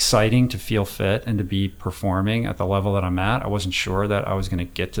 And it's exciting to feel fit and to be performing at the level that I'm at. I wasn't sure that I was going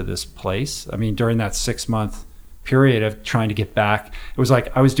to get to this place. I mean, during that 6-month period of trying to get back, it was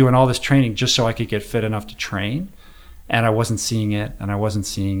like I was doing all this training just so I could get fit enough to train. And I wasn't seeing it,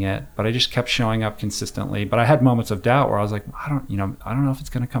 but I just kept showing up consistently. But I had moments of doubt where I was like, I don't know if it's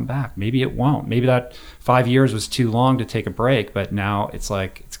going to come back. Maybe it won't. Maybe that 5 years was too long to take a break, but now it's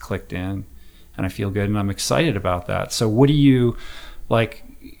like it's clicked in and I feel good and I'm excited about that. So what do you like,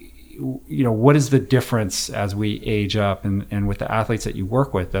 what is the difference as we age up and with the athletes that you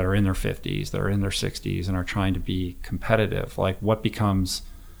work with that are in their 50s, that are in their 60s and are trying to be competitive? Like what becomes,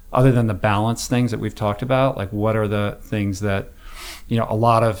 other than the balance things that we've talked about, like what are the things that, a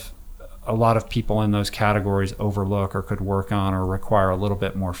lot of people in those categories overlook or could work on or require a little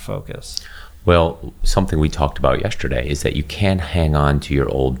bit more focus? Well, something we talked about yesterday is that you can't hang on to your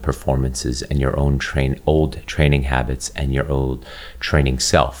old performances and your own old training habits and your old training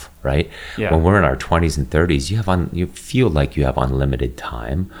self, right? Yeah. When we're in our 20s and 30s, you feel like you have unlimited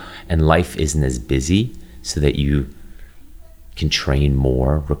time and life isn't as busy so that you can train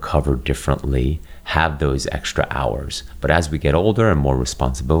more, recover differently, have those extra hours. But as we get older and more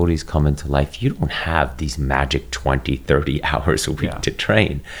responsibilities come into life, you don't have these magic 20, 30 hours a week to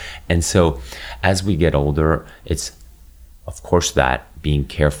train. And so as we get older, it's of course that being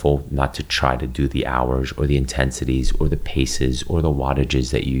careful not to try to do the hours or the intensities or the paces or the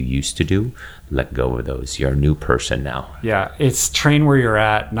wattages that you used to do. Let go of those. You're a new person now. Yeah, it's train where you're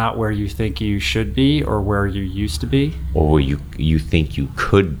at, not where you think you should be or where you used to be. Or where you think you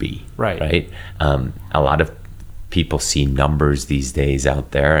could be. Right? A lot of people see numbers these days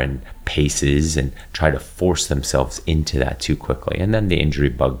out there and paces and try to force themselves into that too quickly. And then the injury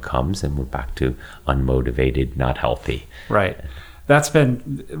bug comes and we're back to unmotivated, not healthy. Right. That's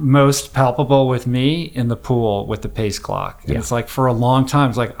been most palpable with me in the pool with the pace clock. And it's like for a long time,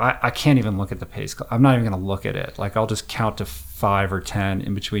 it's like, I can't even look at the pace clock. I'm not even going to look at it. Like I'll just count to 5 or 10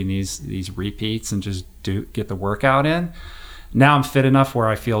 in between these repeats and just get the workout in. Now I'm fit enough where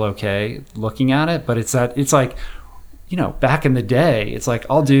I feel okay looking at it, but it's like, back in the day, it's like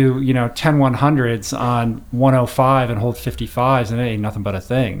I'll do, 10 100s on 105 and hold 55s and it ain't nothing but a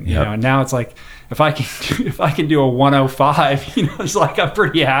thing. And now it's like, if I can do a 105, it's like I'm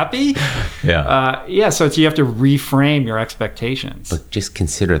pretty happy. So you have to reframe your expectations. But just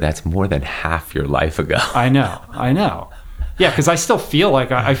consider that's more than half your life ago. I know. Yeah, because I still feel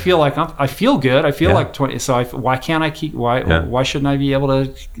like I feel good. I feel like 20. So why can't I keep? Why shouldn't I be able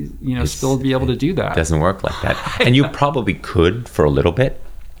to, still be able to do that? It doesn't work like that. And you probably could for a little bit,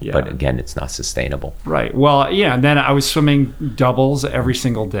 but again, it's not sustainable. Right. Well, and then I was swimming doubles every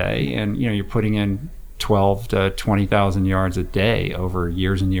single day, and you're putting in 12 to 20,000 yards a day over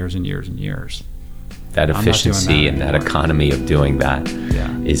years and years and years and years. That efficiency and that economy of doing that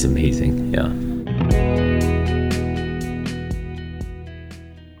is amazing. Yeah.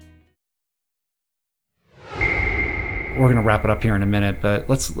 We're going to wrap it up here in a minute, but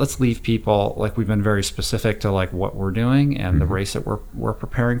let's leave people, like we've been very specific to like what we're doing and the race that we're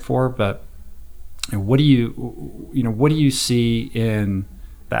preparing for. But what do you see in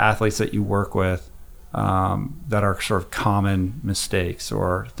the athletes that you work with that are sort of common mistakes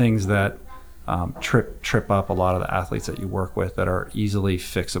or things that trip up a lot of the athletes that you work with that are easily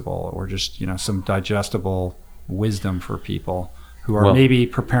fixable, or just some digestible wisdom for people who are maybe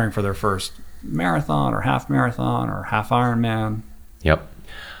preparing for their first marathon or half Ironman? Yep.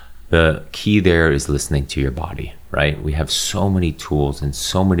 The key there is listening to your body, right? We have so many tools and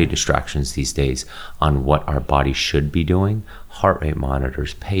so many distractions these days on what our body should be doing, heart rate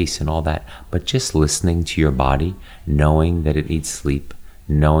monitors, pace and all that, but just listening to your body, knowing that it needs sleep,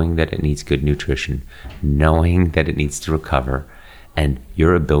 knowing that it needs good nutrition, knowing that it needs to recover, and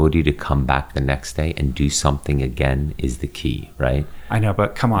your ability to come back the next day and do something again is the key, right? I know,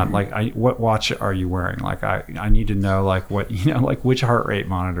 but come on, what watch are you wearing? Like, I need to know, like, what, which heart rate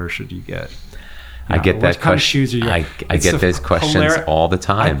monitor should you get? I get that question. What kind of shoes are you? I get those questions all the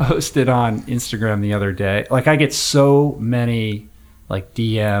time. I posted on Instagram the other day. Like, I get so many like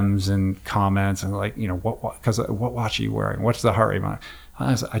DMs and comments and like, what watch are you wearing? What's the heart rate monitor?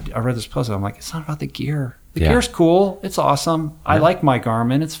 I read this post. I'm like, it's not about the gear. The gear's cool. It's awesome. I like my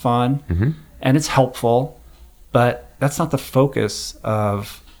Garmin. It's fun and it's helpful, but that's not the focus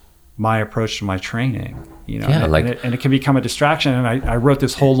of my approach to my training. And it can become a distraction. And I wrote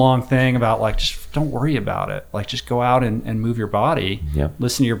this whole long thing about like, just don't worry about it. Like, just go out and move your body,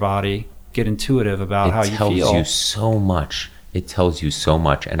 listen to your body, get intuitive about how you feel. It tells you so much It tells you so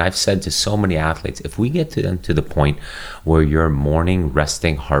much. And I've said to so many athletes, if we get to them to the point where your morning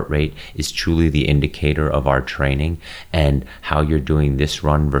resting heart rate is truly the indicator of our training and how you're doing this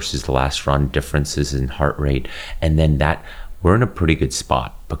run versus the last run, differences in heart rate, and then that, we're in a pretty good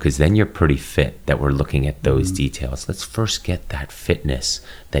spot, because then you're pretty fit that we're looking at those details. Let's first get that fitness,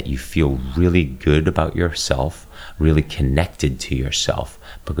 that you feel really good about yourself, really connected to yourself.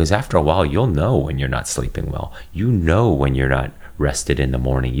 Because after a while, you'll know when you're not sleeping well. You know when you're not rested in the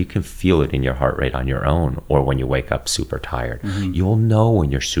morning. You can feel it in your heart rate on your own, or when you wake up super tired. You'll know when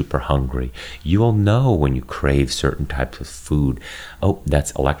you're super hungry. You'll know when you crave certain types of food. Oh,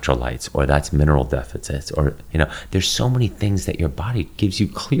 that's electrolytes, or that's mineral deficits, or, there's so many things that your body gives you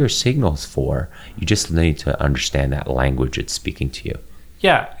clear signals for. You just need to understand that language it's speaking to you.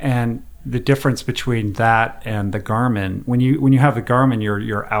 Yeah, and the difference between that and the Garmin, when you have the Garmin,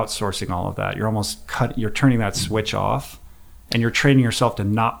 you're outsourcing all of that. You're turning that switch off, and you're training yourself to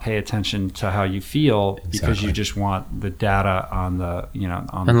not pay attention to how you feel, because you just want the data on the,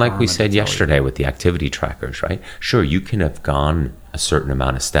 on and the like we Garmin said yesterday with the activity trackers, right? Sure, you can have gone a certain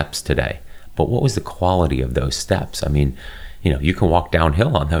amount of steps today, but what was the quality of those steps? I mean, you can walk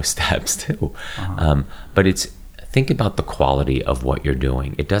downhill on those steps too. But think about the quality of what you're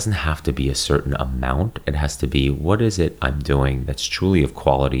doing. It doesn't have to be a certain amount. It has to be, what is it I'm doing that's truly of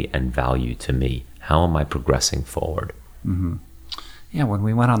quality and value to me? How am I progressing forward? Yeah, when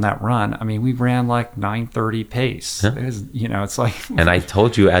we went on that run, I mean, we ran like 9:30 pace. Yeah. It was, it's like... And I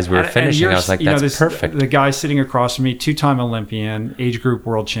told you as we were finishing, I was like, that's perfect. The guy sitting across from me, 2-time Olympian, age group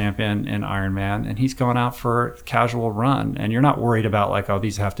world champion in Ironman, and he's going out for a casual run. And you're not worried about like, oh,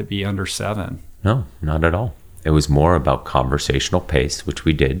 these have to be under 7. No, not at all. It was more about conversational pace, which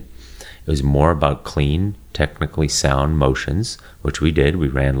we did. It was more about clean, technically sound motions, which we did. We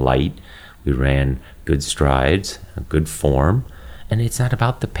ran light. We ran good strides, good form. And it's not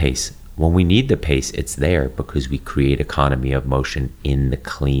about the pace. When we need the pace, it's there because we create economy of motion in the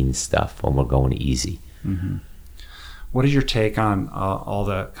clean stuff when we're going easy. What is your take on all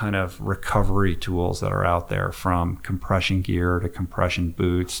the kind of recovery tools that are out there, from compression gear to compression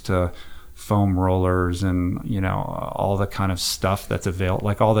boots to foam rollers, and all the kind of stuff that's available,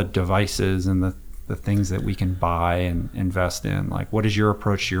 like all the devices and the things that we can buy and invest in? Like, what is your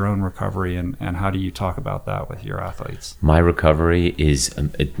approach to your own recovery, and how do you talk about that with your athletes? My recovery is,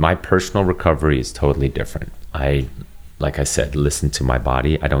 my personal recovery is totally different. Like I said, listen to my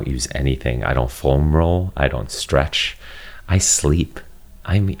body. I don't use anything. I don't foam roll. I don't stretch. I sleep.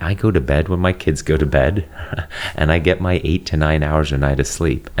 I go to bed when my kids go to bed, and I get my 8 to 9 hours a night of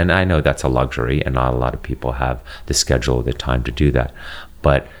sleep. And I know that's a luxury, and not a lot of people have the schedule or the time to do that.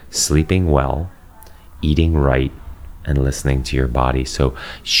 But sleeping well, eating right, and listening to your body. So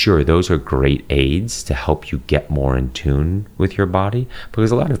sure, those are great aids to help you get more in tune with your body,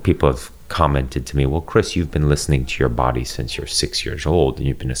 because a lot of people have commented to me, well, Chris, you've been listening to your body since you're 6 years old, and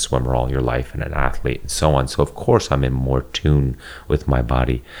you've been a swimmer all your life and an athlete and so on. So of course I'm in more tune with my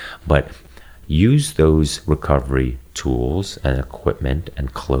body. But use those recovery tools and equipment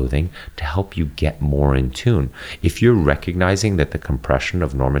and clothing to help you get more in tune. If you're recognizing that the compression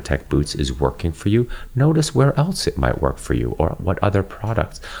of Normatec boots is working for you, notice where else it might work for you, or what other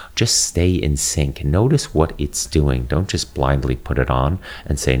products. Just stay in sync. Notice what it's doing. Don't just blindly put it on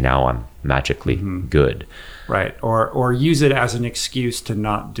and say, now I'm magically good. Right. Or use it as an excuse to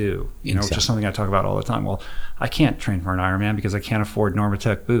not do, which is something I talk about all the time. Well, I can't train for an Ironman because I can't afford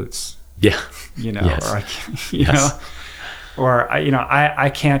Normatec boots. Yeah. Yes. Or I can't, or I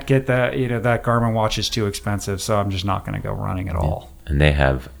can't get that Garmin watch is too expensive, so I'm just not going to go running at all. And they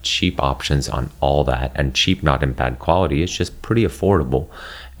have cheap options on all that, and cheap not in bad quality. It's just pretty affordable,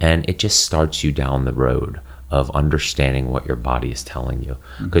 and it just starts you down the road of understanding what your body is telling you.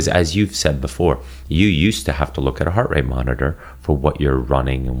 Because as you've said before, you used to have to look at a heart rate monitor for what you're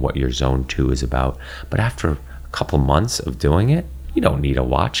running and what your zone 2 is about. But after a couple months of doing it, you don't need a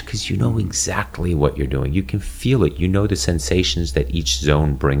watch, because you know exactly what you're doing. You can feel it. You know the sensations that each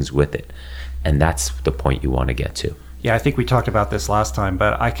zone brings with it. And that's the point you want to get to. Yeah, I think we talked about this last time,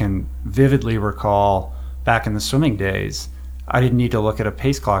 but I can vividly recall back in the swimming days, I didn't need to look at a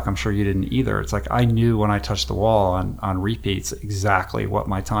pace clock. I'm sure you didn't either. It's like I knew when I touched the wall on repeats exactly what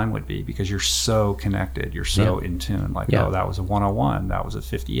my time would be, because you're so connected. You're so in tune. Like, oh, that was a 101. That was a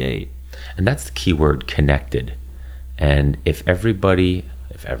 58. And that's the key word, connected. And if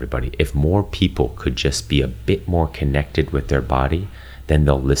more people could just be a bit more connected with their body, then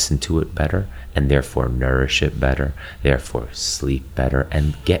they'll listen to it better, and therefore nourish it better, therefore sleep better,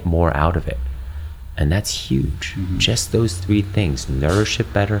 and get more out of it. And that's huge. Just those 3 things: nourish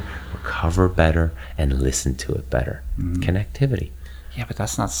it better, recover better, and listen to it better. Connectivity. Yeah, but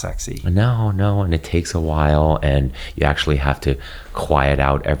that's not sexy. No, and it takes a while, and you actually have to quiet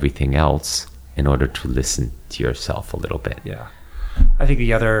out everything else in order to listen to yourself a little bit. Yeah. I think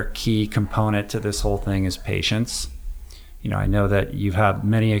the other key component to this whole thing is patience. I know that you've had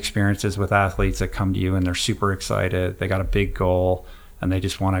many experiences with athletes that come to you and they're super excited. They got a big goal and they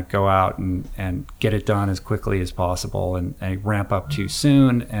just want to go out and get it done as quickly as possible, and they ramp up too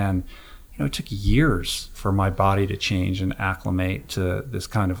soon. And, it took years for my body to change and acclimate to this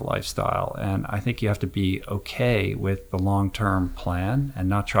kind of lifestyle. And I think you have to be okay with the long-term plan and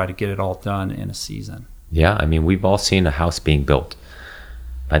not try to get it all done in a season. Yeah, I mean, we've all seen a house being built.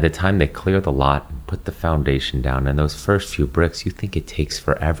 By the time they clear the lot and put the foundation down and those first few bricks, you think it takes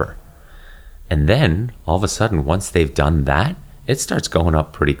forever. And then, all of a sudden, once they've done that, it starts going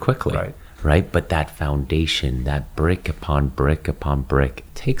up pretty quickly. Right? But that foundation, that brick upon brick upon brick,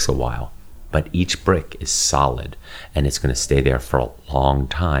 takes a while. But each brick is solid, and it's going to stay there for a long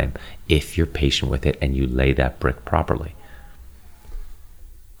time if you're patient with it and you lay that brick properly.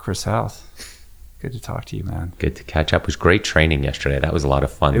 Chris Hauth, good to talk to you, man. Good to catch up. It was great training yesterday. That was a lot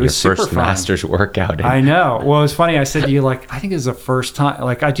of fun. It was your super first fun. Masters workout. I know. Well, it was funny. I said to you, I think it's the first time.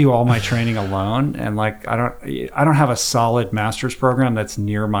 I do all my training alone, and I don't have a solid Masters program that's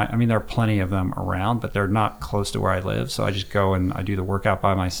near my. I mean, there are plenty of them around, but they're not close to where I live. So I just go and I do the workout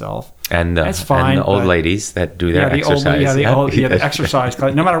by myself. And it's fine. And the old ladies that do their exercise. The exercise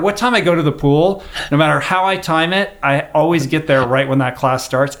class. No matter what time I go to the pool, no matter how I time it, I always get there right when that class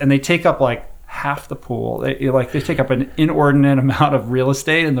starts, and they take up half the pool. They take up an inordinate amount of real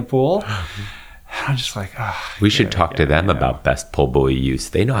estate in the pool. And I'm just we should talk to them about best pull buoy use.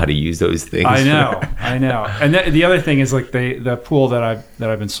 They know how to use those things. I know. And the other thing is the pool that I've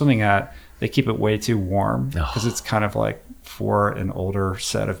been swimming at, they keep it way too warm because it's kind of for an older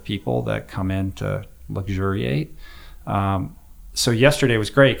set of people that come in to luxuriate. So yesterday was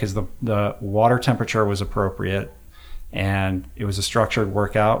great because the water temperature was appropriate. And it was a structured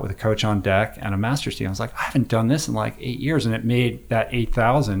workout with a coach on deck and a master's team. I was I haven't done this in 8 years. And it made that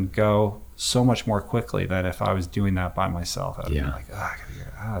 8,000 go so much more quickly than if I was doing that by myself. I'd be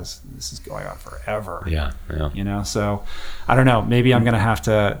this is going on forever. Yeah. So I don't know. Maybe I'm going to have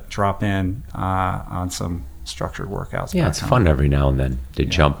to drop in on some structured workouts. Yeah, it's fun every now and then to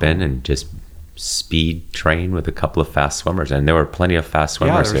jump in and just speed train with a couple of fast swimmers, and there were plenty of fast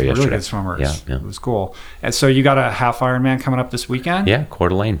swimmers there yesterday. Really good swimmers. Yeah. It was cool. And so you got a half Ironman coming up this weekend? Yeah, Coeur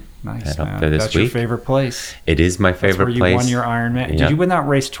d'Alene. Nice, man. Up there this week. Your favorite place? It is my favorite place. Where you won your Ironman. Yeah. Did you win that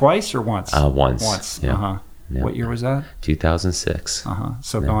race twice or once? Once. Yeah. What year was that? 2006.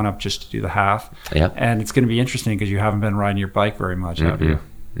 So going up just to do the half. Yeah. And it's going to be interesting because you haven't been riding your bike very much, have you?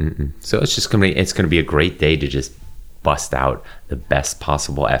 So it's just going to be a great day to just bust out the best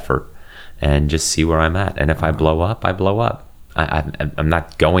possible effort and just see where I'm at. And if I blow up, I blow up. I'm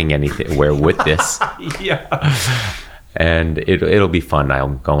not going anywhere with this. Yeah. And it'll be fun.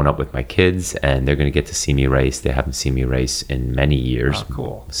 I'm going up with my kids, and they're going to get to see me race. They haven't seen me race in many years. Oh,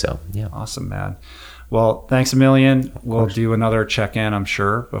 cool. So, yeah. Awesome, man. Well, thanks a million. We'll do another check-in, I'm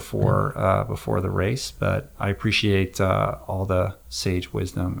sure, before the race. But I appreciate all the sage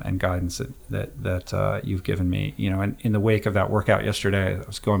wisdom and guidance that you've given me. And in the wake of that workout yesterday, I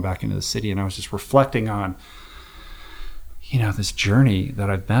was going back into the city, and I was just reflecting on, this journey that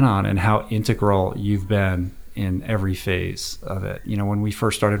I've been on and how integral you've been in every phase of it. When we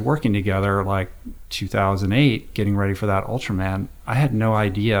first started working together, 2008, getting ready for that Ultraman, I had no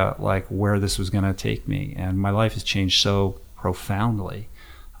idea where this was going to take me, and my life has changed so profoundly,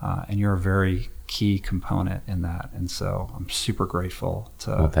 and you're a very key component in that. And so I'm super grateful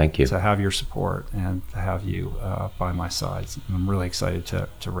thank you. To have your support and to have you by my side. And I'm really excited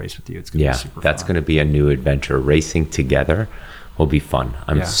to race with you. It's going to be super fun. That's going to be a new adventure. Racing together will be fun.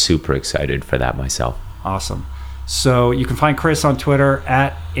 I'm super excited for that myself. Awesome. So you can find Chris on Twitter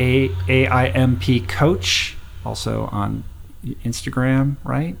at AIMP Coach, also on Instagram,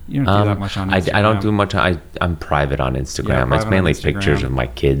 right? You don't do that much on Instagram. I don't do much. I'm private on Instagram. It's mainly pictures of my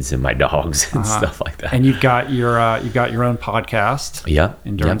kids and my dogs and stuff like that. And you've got your own podcast. Yeah.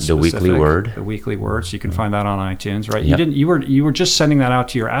 The Weekly Word. The Weekly Word. So you can find that on iTunes, right? Yep. You were just sending that out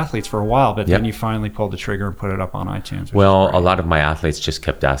to your athletes for a while, but then you finally pulled the trigger and put it up on iTunes. Well, a lot of my athletes just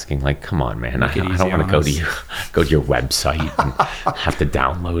kept asking, come on, man, I don't want to go to your website and have to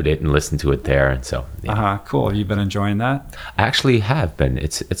download it and listen to it there. And so, cool. Have you been enjoying that? I actually have been.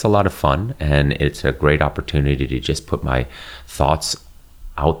 It's a lot of fun, and it's a great opportunity to just put my thoughts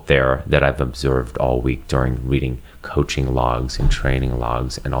out there that I've observed all week during reading coaching logs and training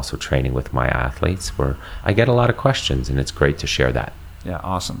logs, and also training with my athletes, where I get a lot of questions, and it's great to share that. Yeah,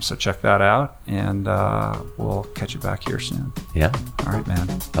 awesome. So check that out, and we'll catch you back here soon. Yeah. All right, man.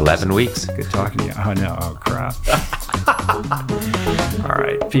 11 weeks. Good talking to you. Oh, no. Oh, crap. All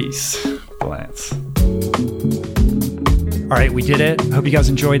right. Peace. Lance. All right, we did it. Hope you guys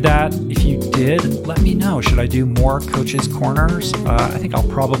enjoyed that. If you did, let me know. Should I do more Coaches Corners? I think I'll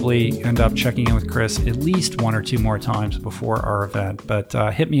probably end up checking in with Chris at least 1 or 2 more times before our event. But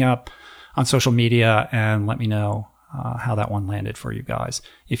hit me up on social media and let me know how that one landed for you guys.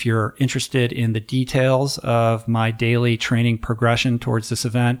 If you're interested in the details of my daily training progression towards this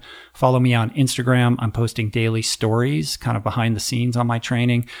event, follow me on Instagram. I'm posting daily stories, kind of behind the scenes on my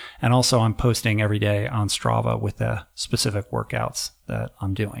training. And also I'm posting every day on Strava with the specific workouts that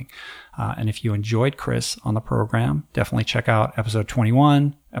I'm doing. And if you enjoyed Chris on the program, definitely check out episode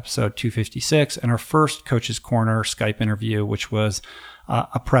 21, episode 256, and our first Coach's Corner Skype interview, which was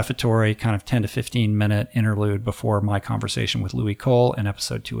a prefatory kind of 10 to 15 minute interlude before my conversation with Louis Cole in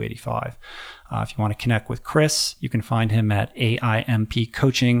episode 285. If you want to connect with Chris, you can find him at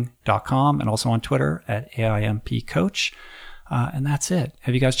aimpcoaching.com and also on Twitter at aimpcoach. And that's it.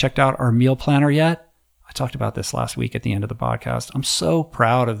 Have you guys checked out our meal planner yet? I talked about this last week at the end of the podcast. I'm so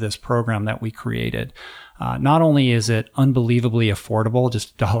proud of this program that we created. Not only is it unbelievably affordable,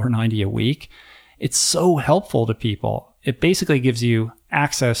 just $1.90 a week, it's so helpful to people. It basically gives you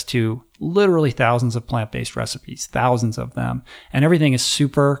access to literally thousands of plant-based recipes, thousands of them. And everything is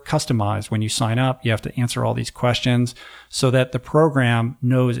super customized. When you sign up, you have to answer all these questions so that the program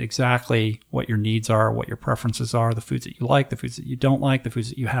knows exactly what your needs are, what your preferences are, the foods that you like, the foods that you don't like, the foods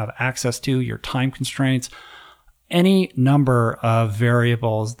that you have access to, your time constraints, any number of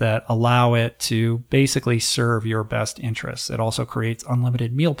variables that allow it to basically serve your best interests. It also creates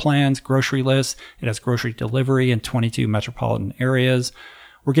unlimited meal plans, grocery lists. It has grocery delivery in 22 metropolitan areas.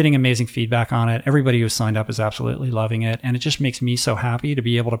 We're getting amazing feedback on it. Everybody who's signed up is absolutely loving it. And it just makes me so happy to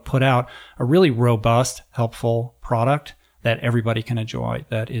be able to put out a really robust, helpful product that everybody can enjoy,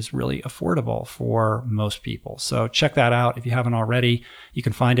 that is really affordable for most people. So check that out. If you haven't already, you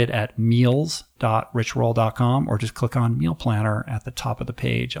can find it at meals.richroll.com or just click on Meal Planner at the top of the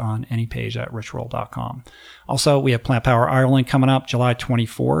page on any page at richroll.com. Also, we have Plant Power Ireland coming up July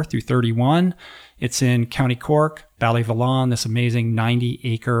 24 through 31. It's in County Cork, Ballyvolon, this amazing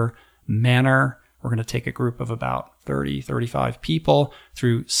 90-acre manor. We're going to take a group of about 30, 35 people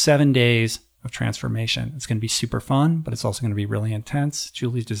through 7 days of transformation. It's going to be super fun, but it's also going to be really intense.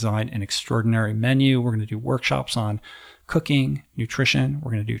 Julie's designed an extraordinary menu. We're going to do workshops on cooking, nutrition.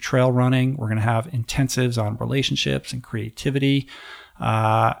 We're going to do trail running. We're going to have intensives on relationships and creativity.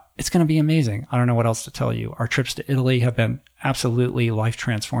 It's going to be amazing. I don't know what else to tell you. Our trips to Italy have been absolutely life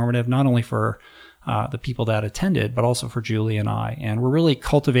transformative, not only for the people that attended, but also for Julie and I. And we're really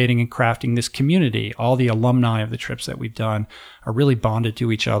cultivating and crafting this community. All the alumni of the trips that we've done are really bonded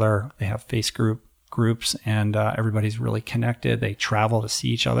to each other. They have groups, and everybody's really connected. They travel to see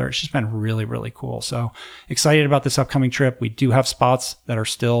each other. It's just been really, really cool. So excited about this upcoming trip. We do have spots that are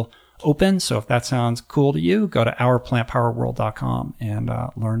still open. So if that sounds cool to you, go to ourplantpowerworld.com and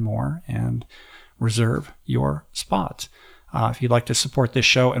learn more and reserve your spot. If you'd like to support this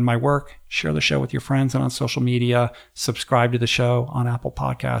show and my work, share the show with your friends and on social media, subscribe to the show on Apple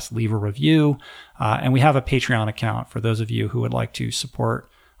Podcasts, leave a review. And we have a Patreon account for those of you who would like to support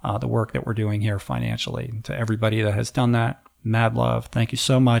the work that we're doing here financially. And to everybody that has done that, mad love. Thank you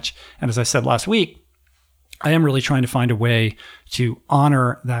so much. And as I said last week, I am really trying to find a way to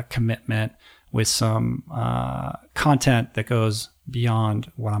honor that commitment with some content that goes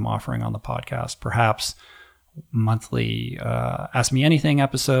beyond what I'm offering on the podcast. Perhaps monthly Ask Me Anything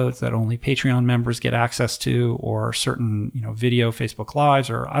episodes that only Patreon members get access to, or certain video Facebook Lives,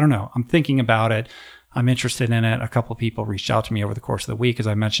 or I don't know. I'm thinking about it. I'm interested in it. A couple of people reached out to me over the course of the week, as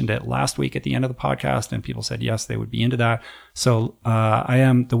I mentioned it last week at the end of the podcast, and people said yes, they would be into that. So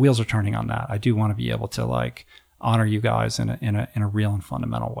the wheels are turning on that. I do want to be able to honor you guys in a real and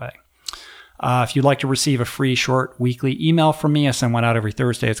fundamental way. If you'd like to receive a free short weekly email from me, I send one out every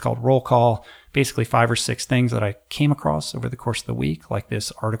Thursday. It's called Roll Call. Basically 5 or 6 things that I came across over the course of the week, like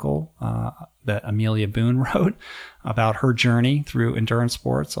this article that Amelia Boone wrote about her journey through endurance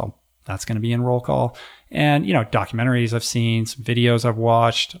sports. That's going to be in Roll Call. And, documentaries I've seen, some videos I've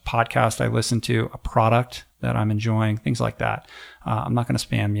watched, a podcast I listened to, a product that I'm enjoying, things like that. I'm not going to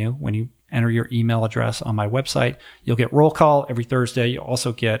spam you. When you enter your email address on my website, you'll get Roll Call every Thursday. You'll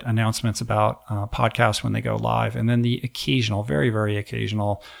also get announcements about podcasts when they go live, and then the occasional, very, very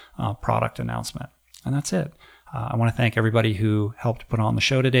occasional product announcement. And that's it. I want to thank everybody who helped put on the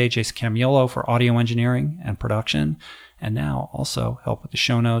show today. Jason Camiolo for audio engineering and production, and now also help with the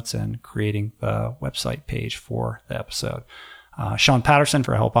show notes and creating the website page for the episode. Sean Patterson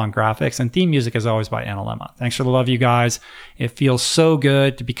for help on graphics, and theme music is always by Analemma. Thanks for the love, you guys. It feels so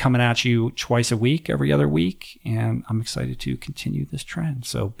good to be coming at you twice a week, every other week, and I'm excited to continue this trend.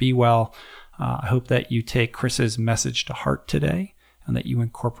 So be well. I hope that you take Chris's message to heart today and that you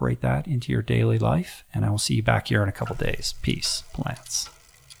incorporate that into your daily life. And I will see you back here in a couple days. Peace, plants.